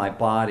in my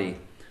body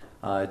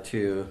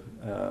to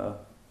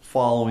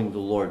following the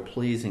Lord,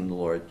 pleasing the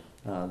Lord.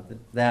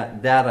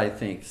 That I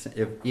think,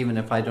 even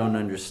if I don't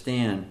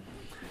understand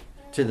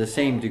to the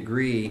same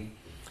degree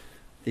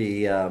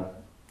the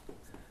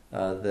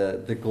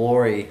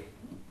glory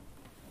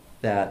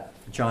that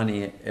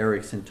Johnny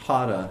Erickson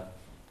Tada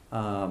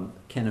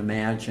can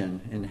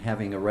imagine in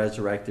having a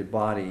resurrected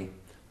body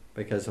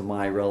because of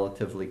my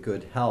relatively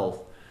good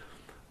health,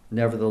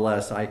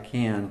 nevertheless I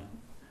can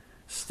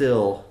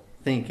still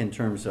think in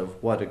terms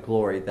of what a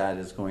glory that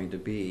is going to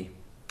be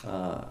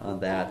on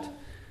that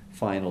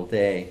final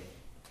day.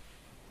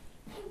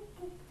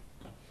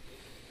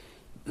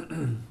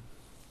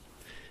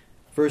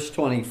 Verse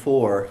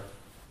 24,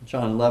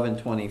 John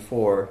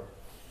 11:24.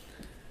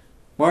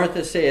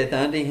 Martha saith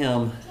unto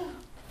him,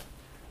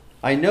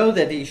 I know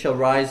that he shall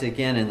rise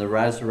again in the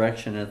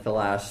resurrection at the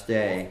last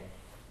day.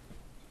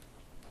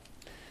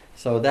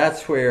 So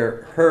that's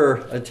where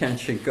her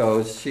attention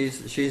goes.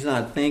 She's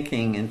not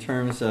thinking in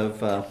terms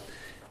of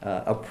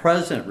a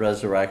present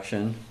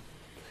resurrection.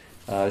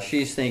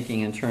 She's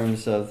thinking in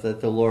terms of that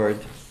the Lord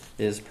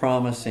is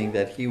promising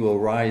that he will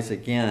rise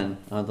again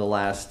on the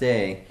last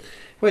day,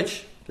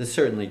 which is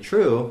certainly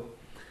true,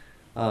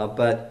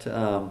 but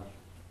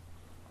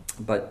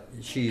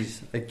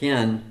she's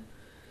again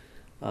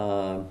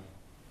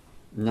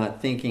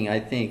not thinking,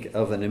 I think,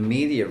 of an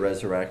immediate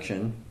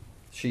resurrection.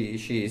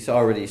 She's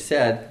already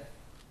said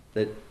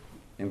that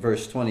in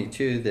verse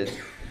 22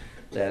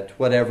 that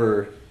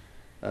whatever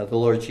the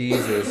Lord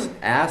Jesus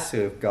asks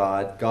of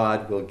God,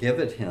 God will give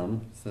it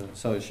him.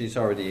 So she's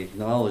already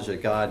acknowledged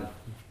that God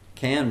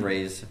can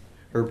raise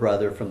her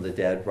brother from the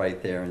dead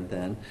right there and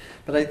then.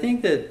 But I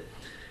think that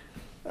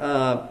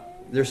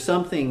there's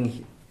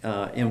something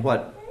in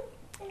what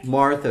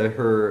Martha,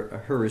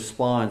 her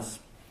response,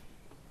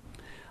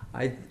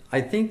 I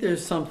think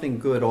there's something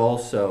good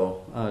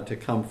also to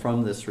come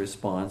from this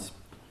response.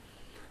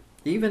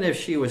 Even if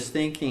she was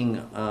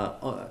thinking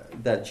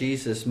that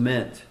Jesus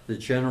meant the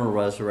general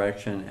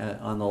resurrection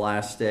on the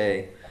last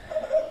day,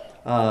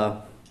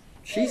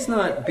 she's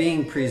not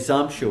being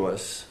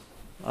presumptuous.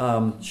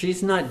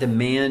 She's not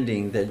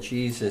demanding that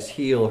Jesus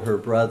heal her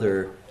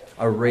brother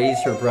or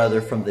raise her brother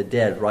from the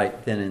dead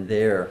right then and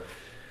there.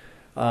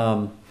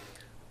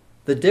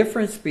 The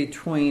difference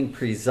between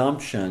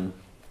presumption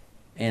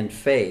and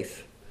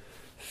faith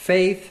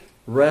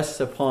rests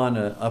upon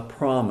a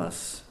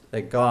promise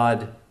that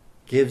God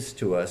gives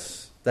to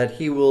us, that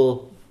He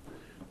will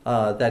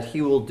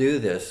do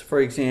this.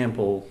 For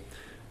example,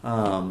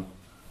 but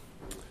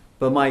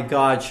my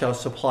God shall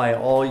supply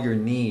all your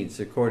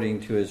needs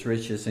according to His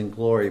riches and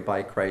glory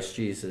by Christ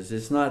Jesus.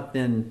 It's not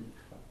then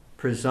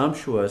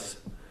presumptuous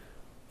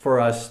for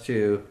us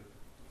to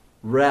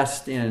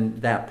rest in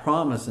that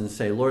promise and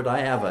say, Lord, I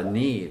have a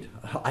need.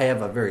 I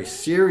have a very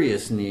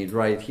serious need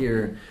right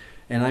here,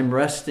 and I'm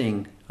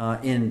resting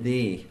in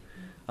Thee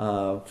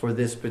for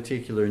this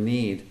particular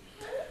need.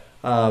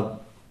 But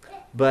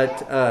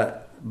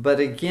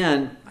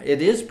again,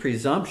 it is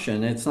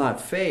presumption. It's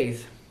not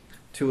faith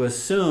to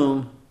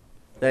assume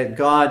that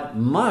God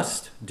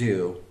must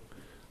do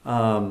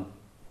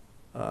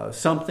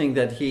something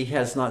that He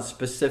has not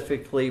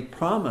specifically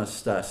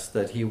promised us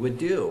that He would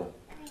do.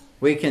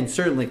 We can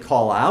certainly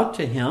call out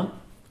to Him.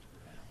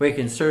 We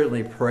can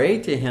certainly pray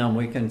to Him.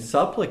 We can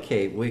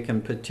supplicate. We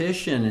can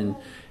petition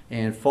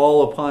and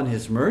fall upon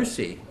His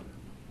mercy.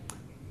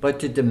 But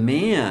to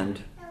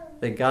demand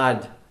that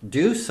God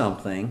do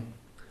something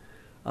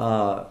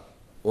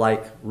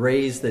like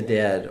raise the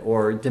dead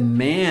or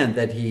demand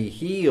that He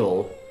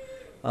heal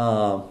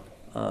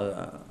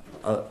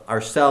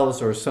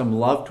ourselves or some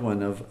loved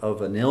one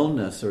of an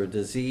illness or a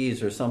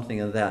disease or something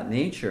of that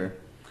nature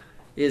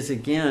is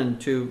again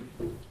to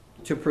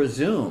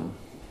presume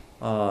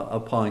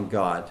upon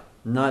God,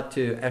 not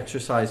to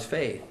exercise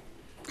faith,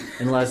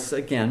 unless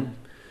again,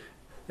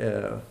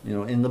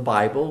 in the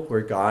Bible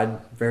where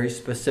God very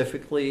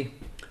specifically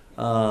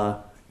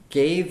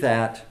gave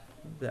that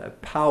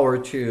power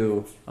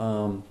to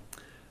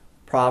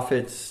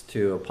prophets,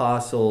 to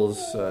apostles,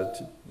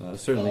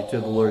 certainly to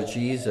the Lord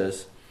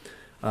Jesus,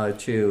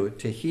 to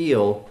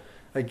heal.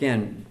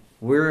 Again,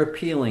 we're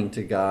appealing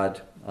to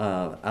God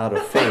out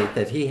of faith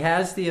that He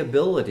has the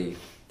ability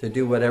to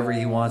do whatever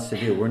He wants to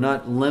do. We're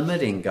not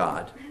limiting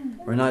God.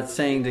 We're not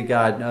saying to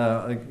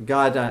God,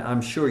 God,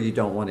 I'm sure you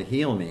don't want to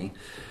heal me.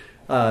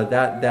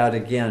 That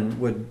again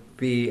would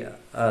be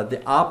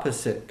the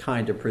opposite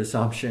kind of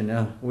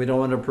presumption. We don't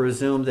want to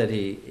presume that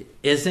He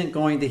isn't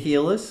going to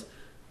heal us,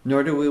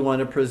 nor do we want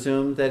to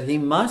presume that He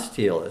must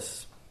heal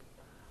us.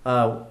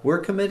 We're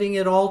committing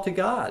it all to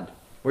God.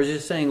 We're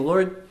just saying,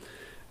 Lord,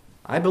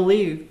 I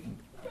believe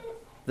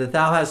that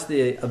Thou hast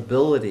the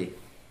ability,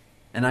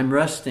 and I'm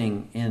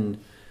resting in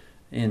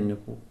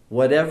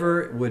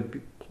whatever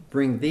would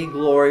bring Thee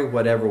glory,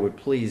 whatever would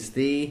please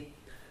Thee.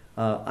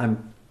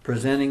 I'm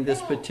presenting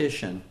this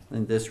petition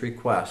and this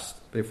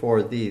request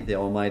before Thee, the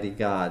Almighty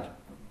God.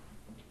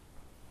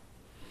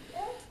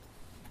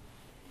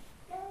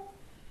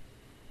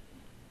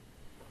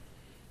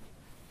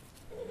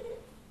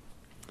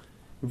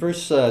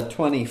 Verse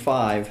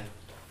 25,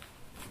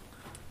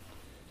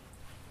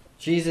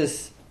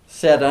 Jesus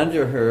said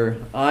unto her,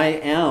 I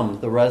am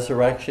the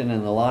resurrection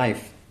and the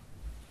life.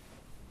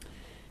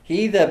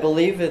 He that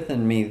believeth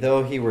in me,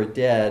 though he were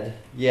dead,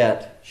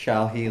 yet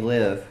shall he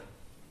live.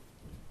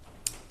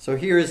 So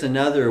here is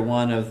another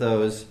one of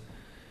those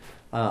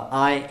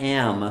I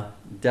am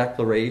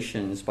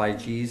declarations by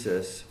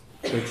Jesus,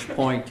 which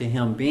point to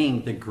Him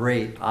being the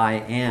great I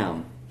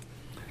am.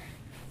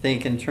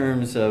 Think in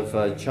terms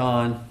of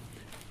John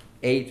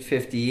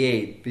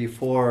 8:58,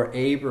 before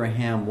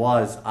Abraham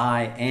was,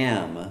 I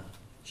am,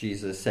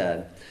 Jesus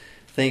said.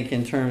 Think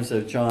in terms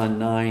of John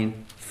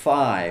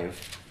 9:5,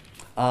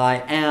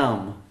 I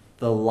am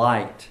the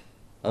light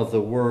of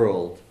the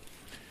world.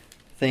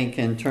 Think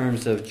in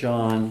terms of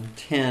John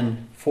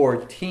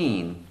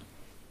 10:14,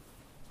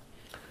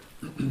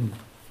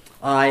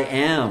 I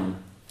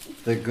am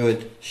the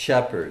good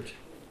shepherd.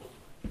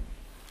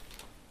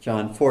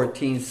 John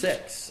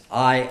 14:6.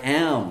 I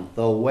am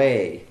the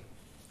way,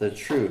 the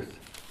truth,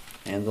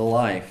 and the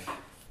life.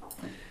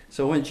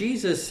 So when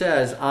Jesus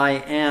says, I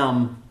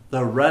am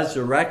the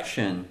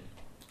resurrection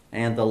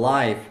and the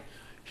life,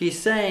 he's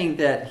saying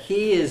that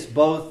he is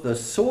both the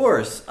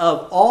source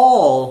of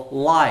all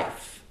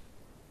life.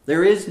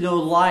 There is no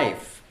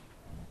life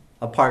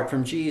apart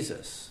from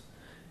Jesus.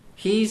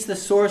 He's the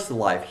source of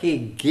life. He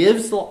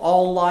gives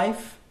all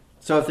life.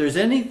 So if there's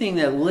anything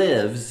that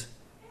lives,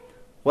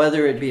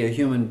 whether it be a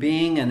human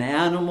being, an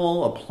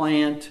animal, a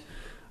plant,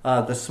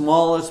 the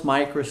smallest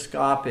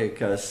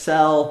microscopic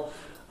cell,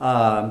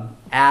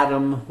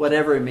 atom,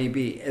 whatever it may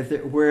be,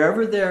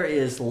 wherever there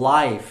is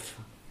life,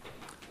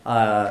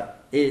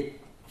 it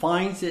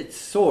finds its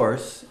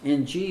source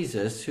in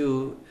Jesus,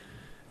 who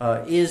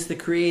is the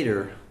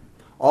creator.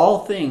 All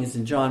things,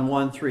 in John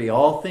 1:3,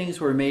 all things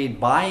were made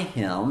by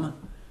him,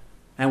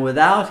 and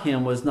without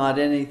him was not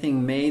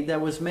anything made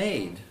that was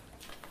made.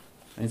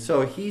 And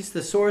so he's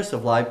the source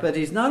of life, but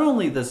he's not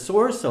only the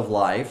source of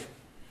life,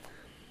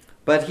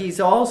 but he's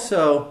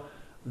also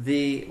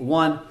the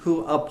one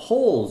who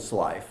upholds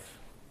life.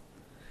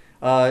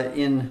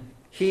 In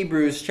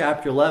Hebrews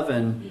chapter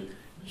 11,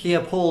 he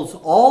upholds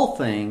all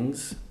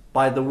things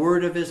by the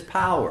word of his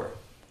power.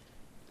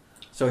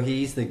 So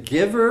he's the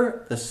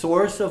giver, the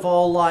source of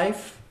all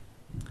life,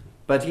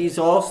 but he's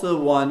also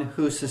the one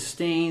who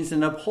sustains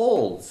and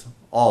upholds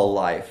all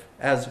life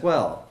as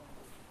well.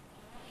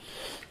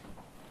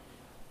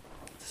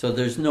 So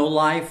there's no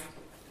life,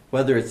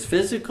 whether it's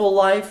physical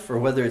life or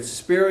whether it's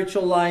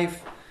spiritual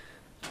life,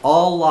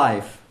 all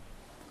life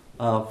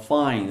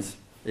finds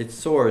its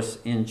source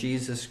in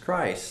Jesus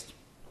Christ.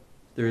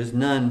 There is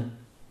none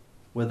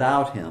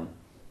without him.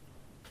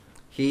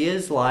 He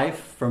is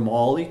life from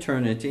all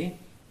eternity,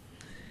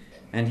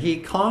 and he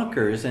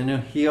conquers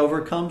and he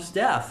overcomes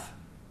death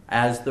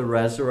as the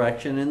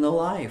resurrection and the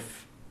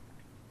life.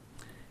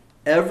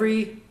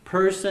 Every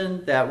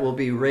person that will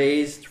be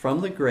raised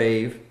from the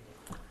grave,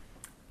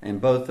 and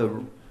both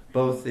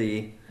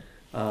the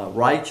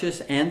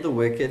righteous and the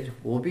wicked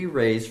will be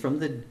raised from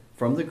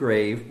the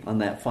grave on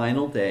that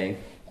final day.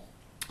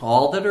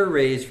 All that are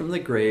raised from the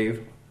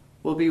grave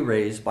will be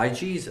raised by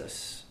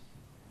Jesus.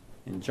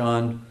 In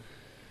John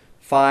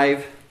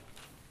 5,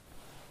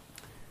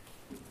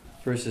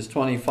 verses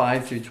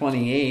 25 through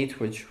 28,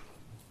 which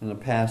in a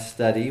past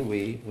study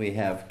we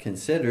have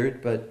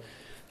considered, but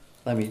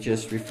let me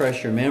just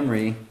refresh your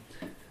memory.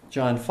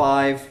 John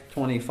 5,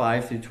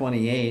 25 through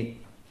 28.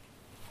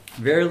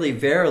 Verily,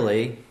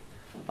 verily,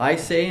 I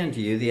say unto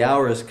you, the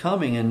hour is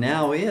coming, and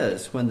now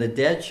is, when the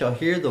dead shall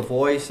hear the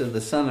voice of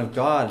the Son of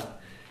God,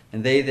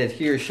 and they that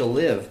hear shall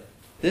live.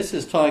 This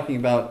is talking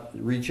about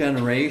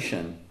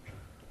regeneration,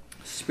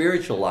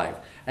 spiritual life.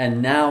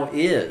 And now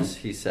is,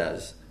 he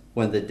says,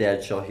 when the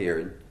dead shall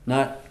hear.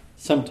 Not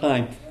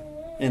sometime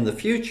in the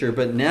future,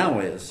 but now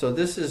is. So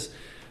this is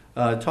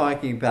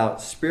talking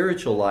about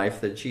spiritual life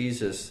that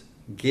Jesus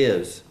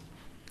gives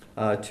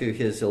to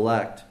his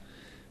elect.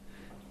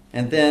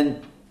 And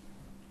then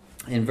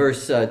in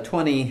verse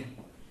 26,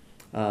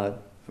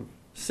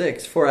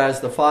 for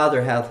as the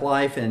Father hath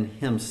life in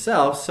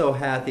himself, so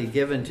hath he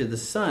given to the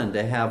Son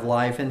to have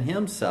life in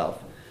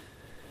himself,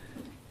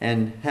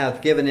 and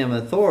hath given him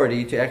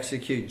authority to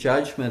execute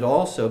judgment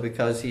also,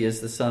 because he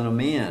is the Son of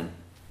Man.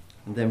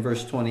 And then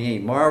verse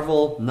 28,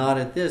 marvel not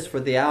at this, for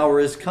the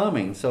hour is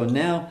coming. So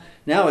now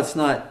it's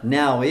not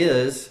now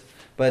is,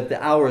 but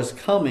the hour is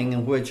coming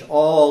in which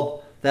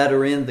all that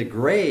are in the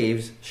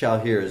graves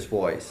shall hear his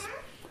voice,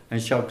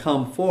 and shall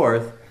come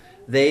forth,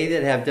 they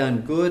that have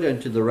done good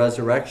unto the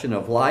resurrection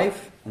of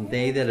life, and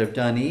they that have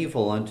done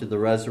evil unto the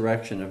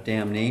resurrection of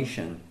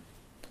damnation.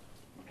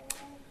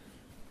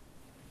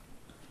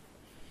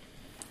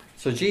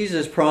 So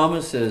Jesus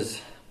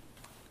promises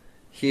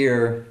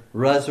here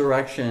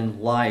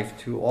resurrection life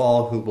to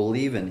all who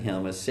believe in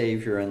him as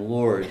Savior and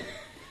Lord,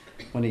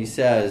 when he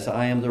says,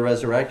 I am the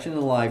resurrection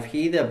and life.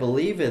 He that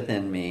believeth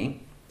in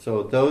me,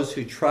 so those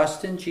who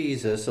trust in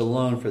Jesus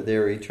alone for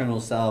their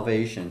eternal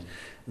salvation,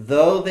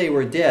 though they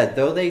were dead,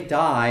 though they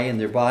die and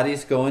their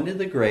bodies go into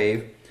the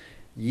grave,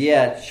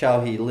 yet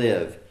shall he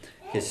live.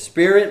 His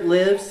spirit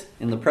lives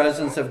in the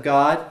presence of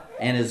God,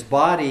 and his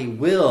body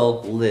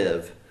will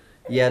live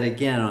yet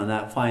again on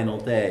that final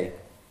day.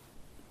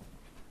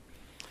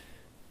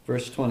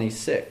 Verse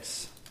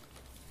 26.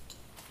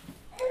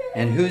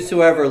 And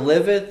whosoever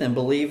liveth and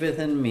believeth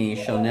in me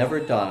shall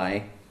never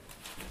die.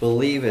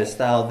 Believest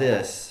thou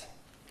this?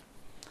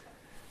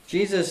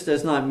 Jesus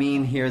does not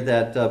mean here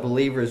that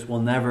believers will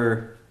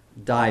never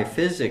die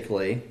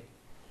physically.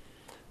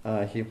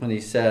 When he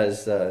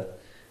says,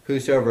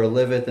 whosoever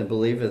liveth and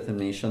believeth in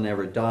me shall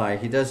never die,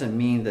 he doesn't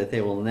mean that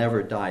they will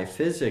never die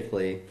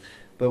physically,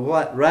 but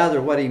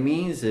what he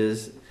means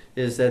is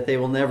that they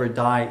will never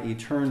die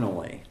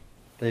eternally.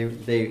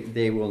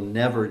 They will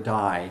never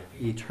die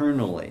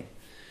eternally,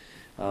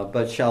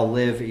 but shall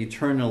live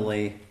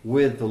eternally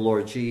with the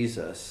Lord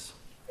Jesus.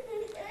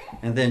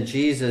 And then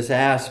Jesus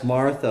asked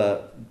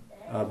Martha,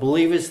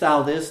 believest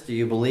thou this? Do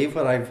you believe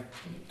what I've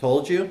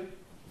told you?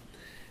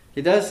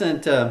 He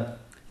doesn't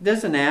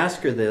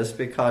ask her this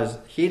because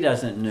he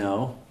doesn't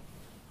know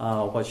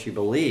what she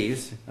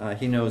believes.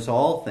 He knows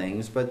all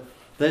things, but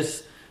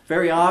this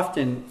very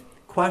often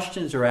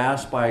questions are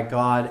asked by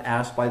God,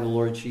 asked by the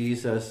Lord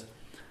Jesus,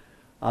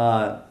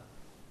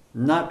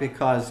 not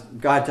because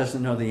God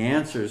doesn't know the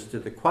answers to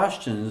the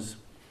questions,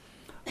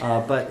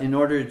 but in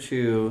order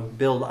to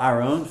build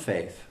our own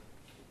faith,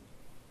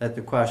 that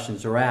the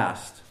questions are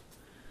asked.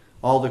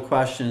 All the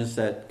questions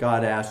that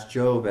God asked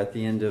Job at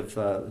the end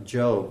of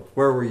Job,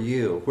 where were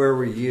you? Where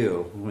were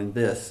you when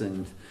this?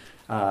 And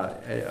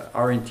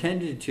are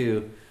intended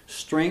to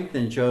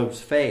strengthen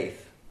Job's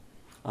faith,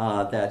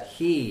 that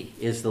he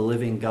is the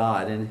living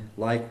God. And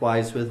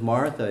likewise with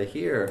Martha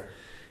here,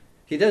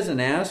 he doesn't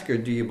ask her,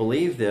 do you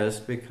believe this?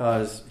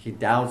 Because he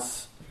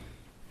doubts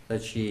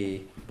that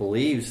she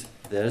believes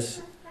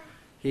this.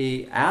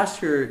 He asks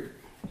her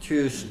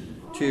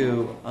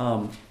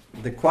to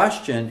the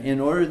question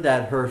in order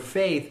that her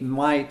faith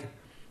might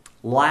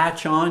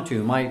latch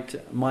onto,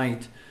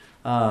 might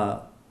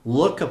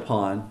look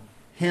upon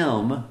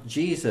him,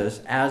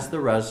 Jesus, as the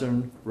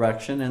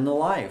resurrection and the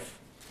life.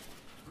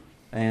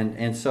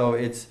 And so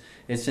it's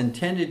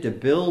intended to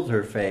build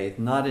her faith,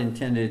 not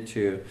intended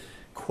to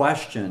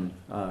question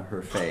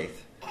her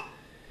faith.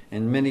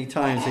 And many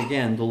times,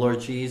 again, the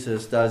Lord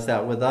Jesus does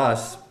that with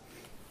us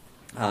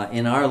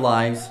in our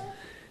lives,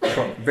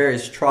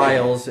 various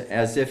trials,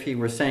 as if he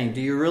were saying,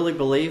 do you really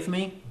believe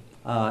me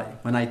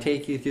when I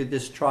take you through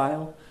this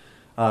trial,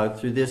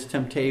 through this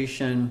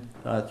temptation,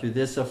 through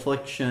this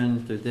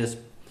affliction, through this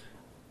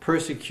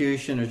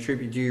persecution or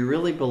tribute? Do you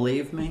really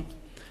believe me?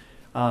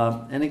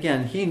 And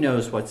again, he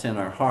knows what's in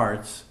our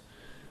hearts.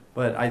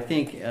 But I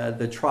think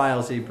the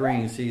trials he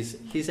brings,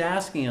 he's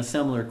asking a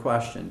similar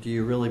question. Do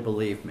you really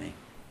believe me?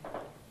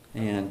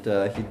 And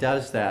he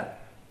does that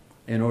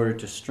in order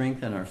to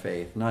strengthen our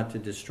faith, not to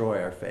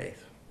destroy our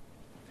faith.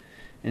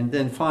 And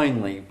then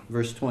finally,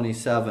 verse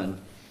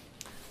 27,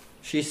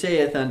 she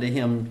saith unto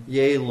him,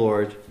 Yea,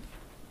 Lord,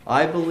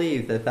 I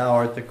believe that thou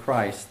art the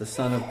Christ, the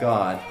Son of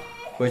God,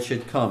 which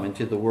should come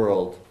into the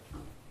world.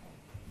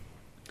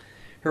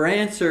 Her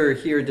answer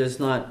here does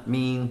not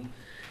mean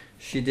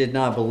she did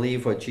not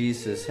believe what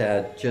Jesus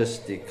had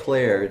just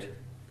declared,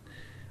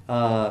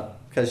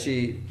 because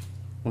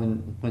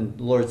when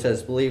the Lord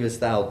says, believest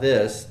thou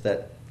this,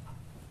 that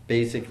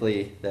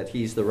basically that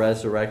he's the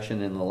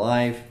resurrection and the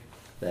life,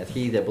 that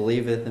he that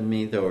believeth in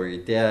me, though he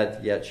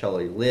dead, yet shall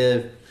he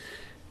live.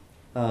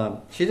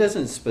 She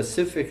doesn't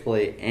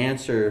specifically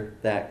answer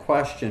that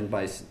question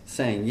by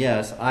saying,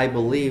 yes, I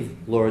believe,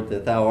 Lord,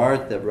 that thou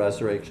art the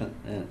resurrection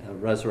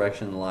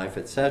and life,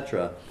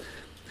 etc.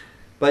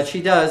 But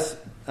she does,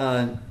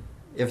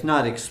 if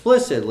not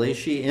explicitly,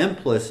 she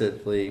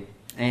implicitly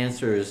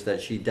answers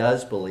that she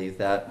does believe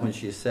that when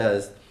she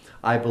says,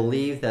 I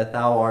believe that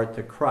thou art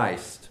the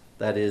Christ,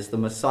 that is the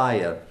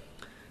Messiah,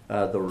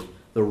 the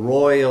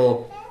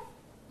royal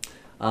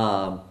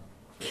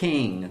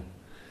king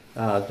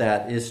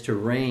that is to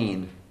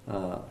reign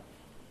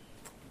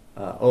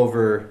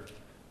over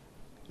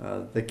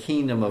the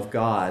kingdom of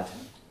God.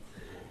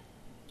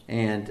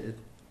 And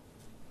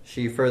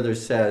she further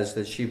says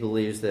that she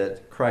believes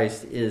that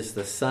Christ is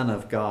the Son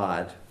of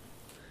God,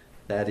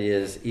 that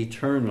is,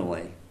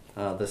 eternally.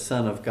 The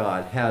Son of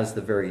God has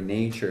the very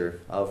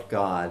nature of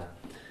God,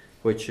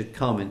 which should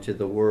come into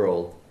the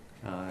world.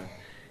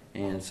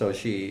 And so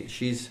she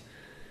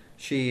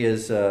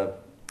is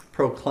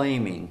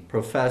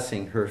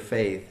professing her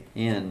faith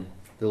in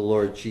the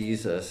Lord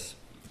Jesus.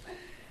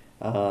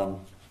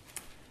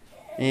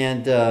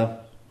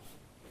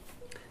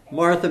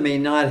 Martha may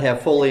not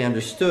have fully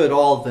understood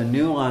all the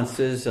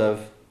nuances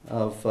of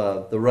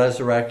the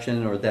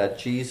resurrection, or that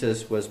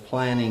Jesus was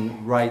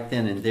planning right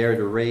then and there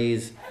to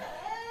raise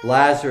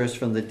Lazarus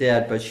from the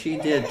dead, but she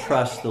did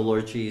trust the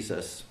Lord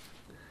Jesus.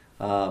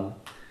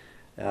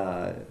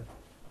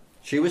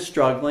 She was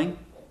struggling.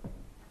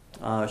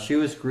 She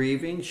was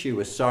grieving. She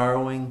was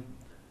sorrowing.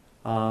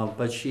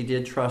 But she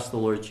did trust the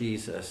Lord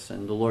Jesus.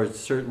 And the Lord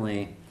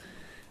certainly,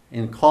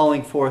 in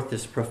calling forth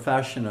this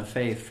profession of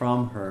faith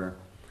from her,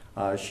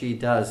 she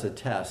does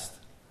attest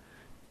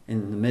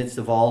in the midst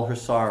of all her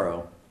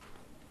sorrow,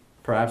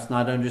 perhaps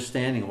not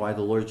understanding why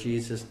the Lord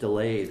Jesus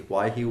delayed,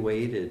 why he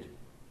waited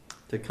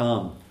to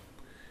come.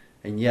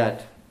 And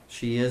yet,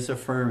 she is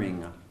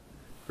affirming,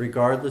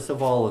 regardless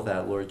of all of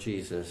that, Lord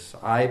Jesus,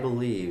 I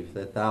believe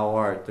that thou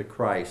art the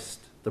Christ,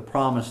 the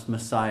promised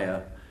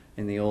Messiah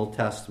in the Old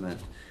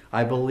Testament.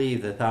 I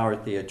believe that thou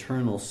art the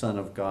eternal Son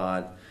of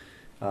God,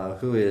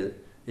 who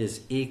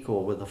is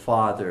equal with the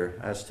Father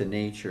as to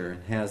nature,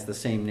 and has the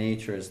same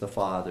nature as the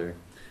Father,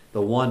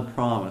 the one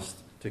promised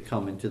to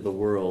come into the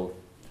world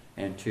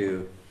and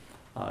to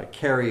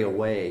carry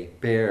away,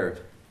 bear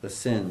the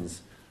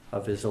sins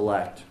of his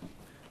elect,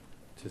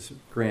 to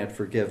grant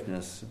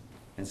forgiveness.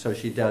 And so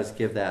she does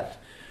give that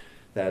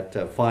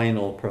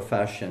final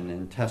profession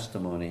and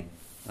testimony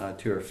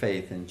to her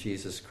faith in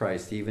Jesus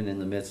Christ, even in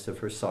the midst of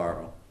her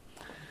sorrow.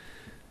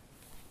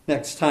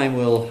 Next time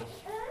we'll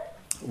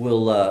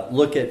we'll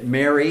look at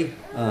Mary.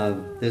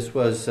 This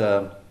was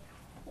the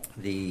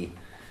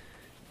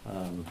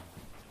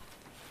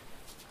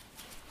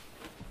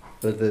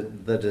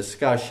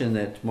discussion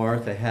that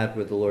Martha had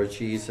with the Lord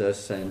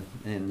Jesus, and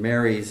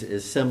Mary's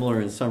is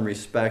similar in some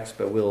respects,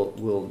 but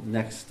we'll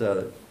next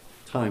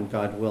time,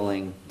 God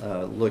willing,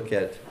 look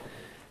at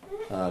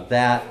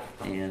that,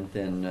 and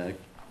then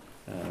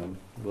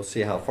we'll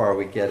see how far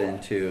we get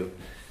into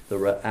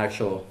the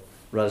actual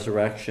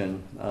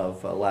resurrection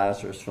of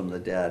Lazarus from the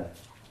dead.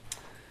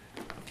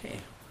 Okay,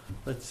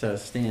 let's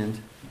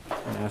stand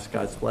and ask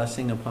God's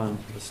blessing upon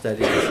the study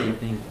this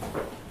evening.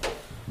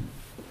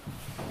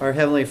 Our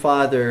Heavenly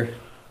Father,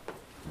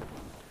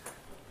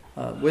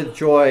 with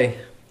joy,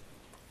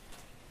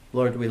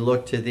 Lord, we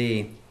look to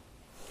Thee,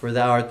 for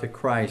Thou art the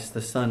Christ,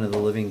 the Son of the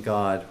living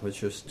God,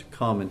 which is to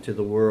come into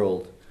the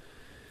world.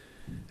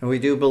 And we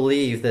do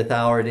believe that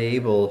Thou art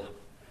able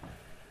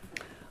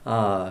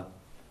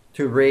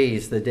to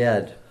raise the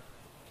dead.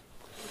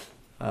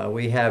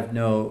 We have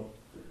no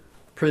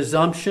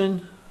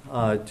presumption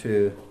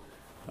to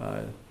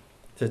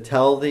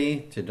tell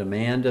Thee, to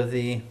demand of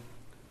Thee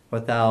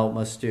what Thou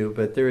must do,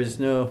 but there is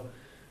no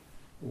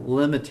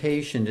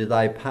limitation to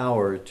Thy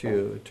power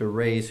to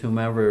raise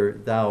whomever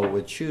Thou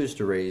would choose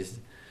to raise.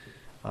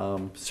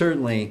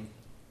 Certainly,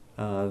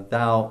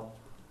 Thou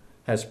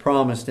hast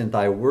promised in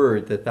Thy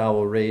word that Thou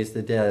will raise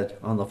the dead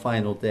on the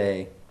final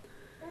day.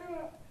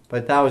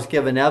 But Thou hast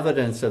given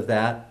evidence of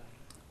that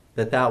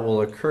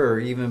will occur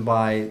even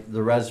by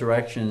the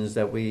resurrections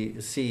that we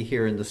see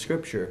here in the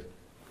Scripture.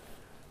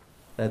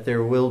 That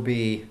there will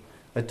be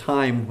a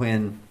time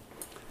when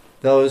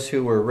those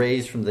who were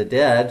raised from the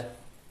dead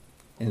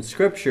in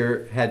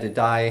Scripture had to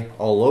die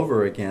all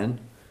over again.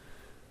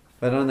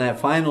 But on that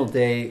final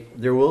day,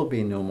 there will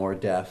be no more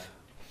death.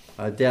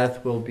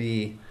 Death will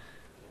be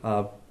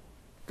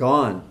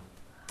gone.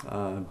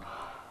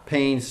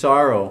 Pain,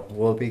 sorrow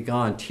will be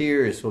gone.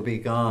 Tears will be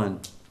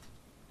gone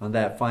on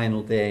that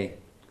final day.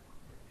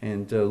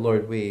 And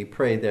Lord, we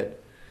pray that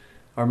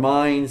our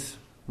minds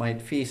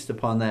might feast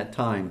upon that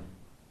time.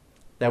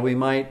 That we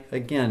might,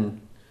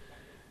 again,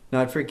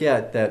 not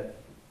forget that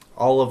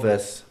all of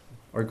us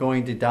are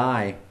going to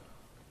die.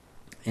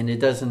 And it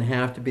doesn't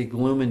have to be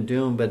gloom and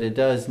doom, but it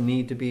does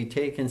need to be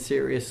taken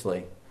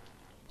seriously.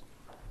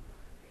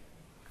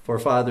 For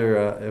Father,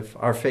 if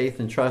our faith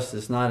and trust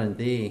is not in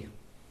Thee,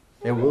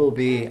 it will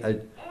be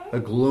a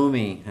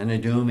gloomy and a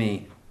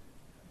doomy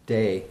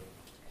day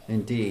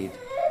indeed.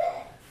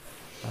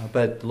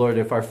 But Lord,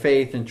 if our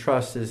faith and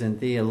trust is in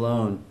Thee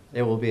alone,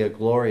 it will be a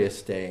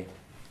glorious day.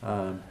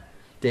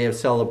 Day of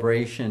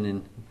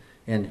celebration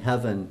in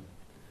heaven,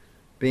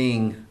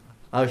 being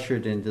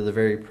ushered into the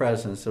very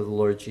presence of the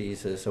Lord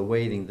Jesus,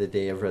 awaiting the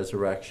day of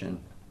resurrection.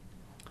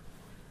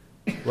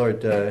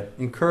 Lord,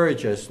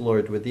 encourage us,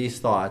 Lord, with these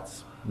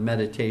thoughts,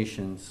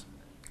 meditations.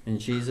 In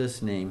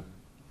Jesus' name,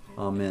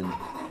 amen.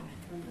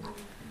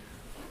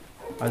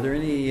 Are there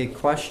any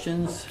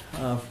questions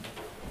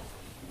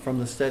from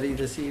the study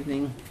this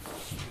evening?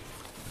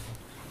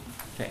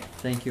 Okay,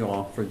 thank you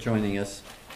all for joining us.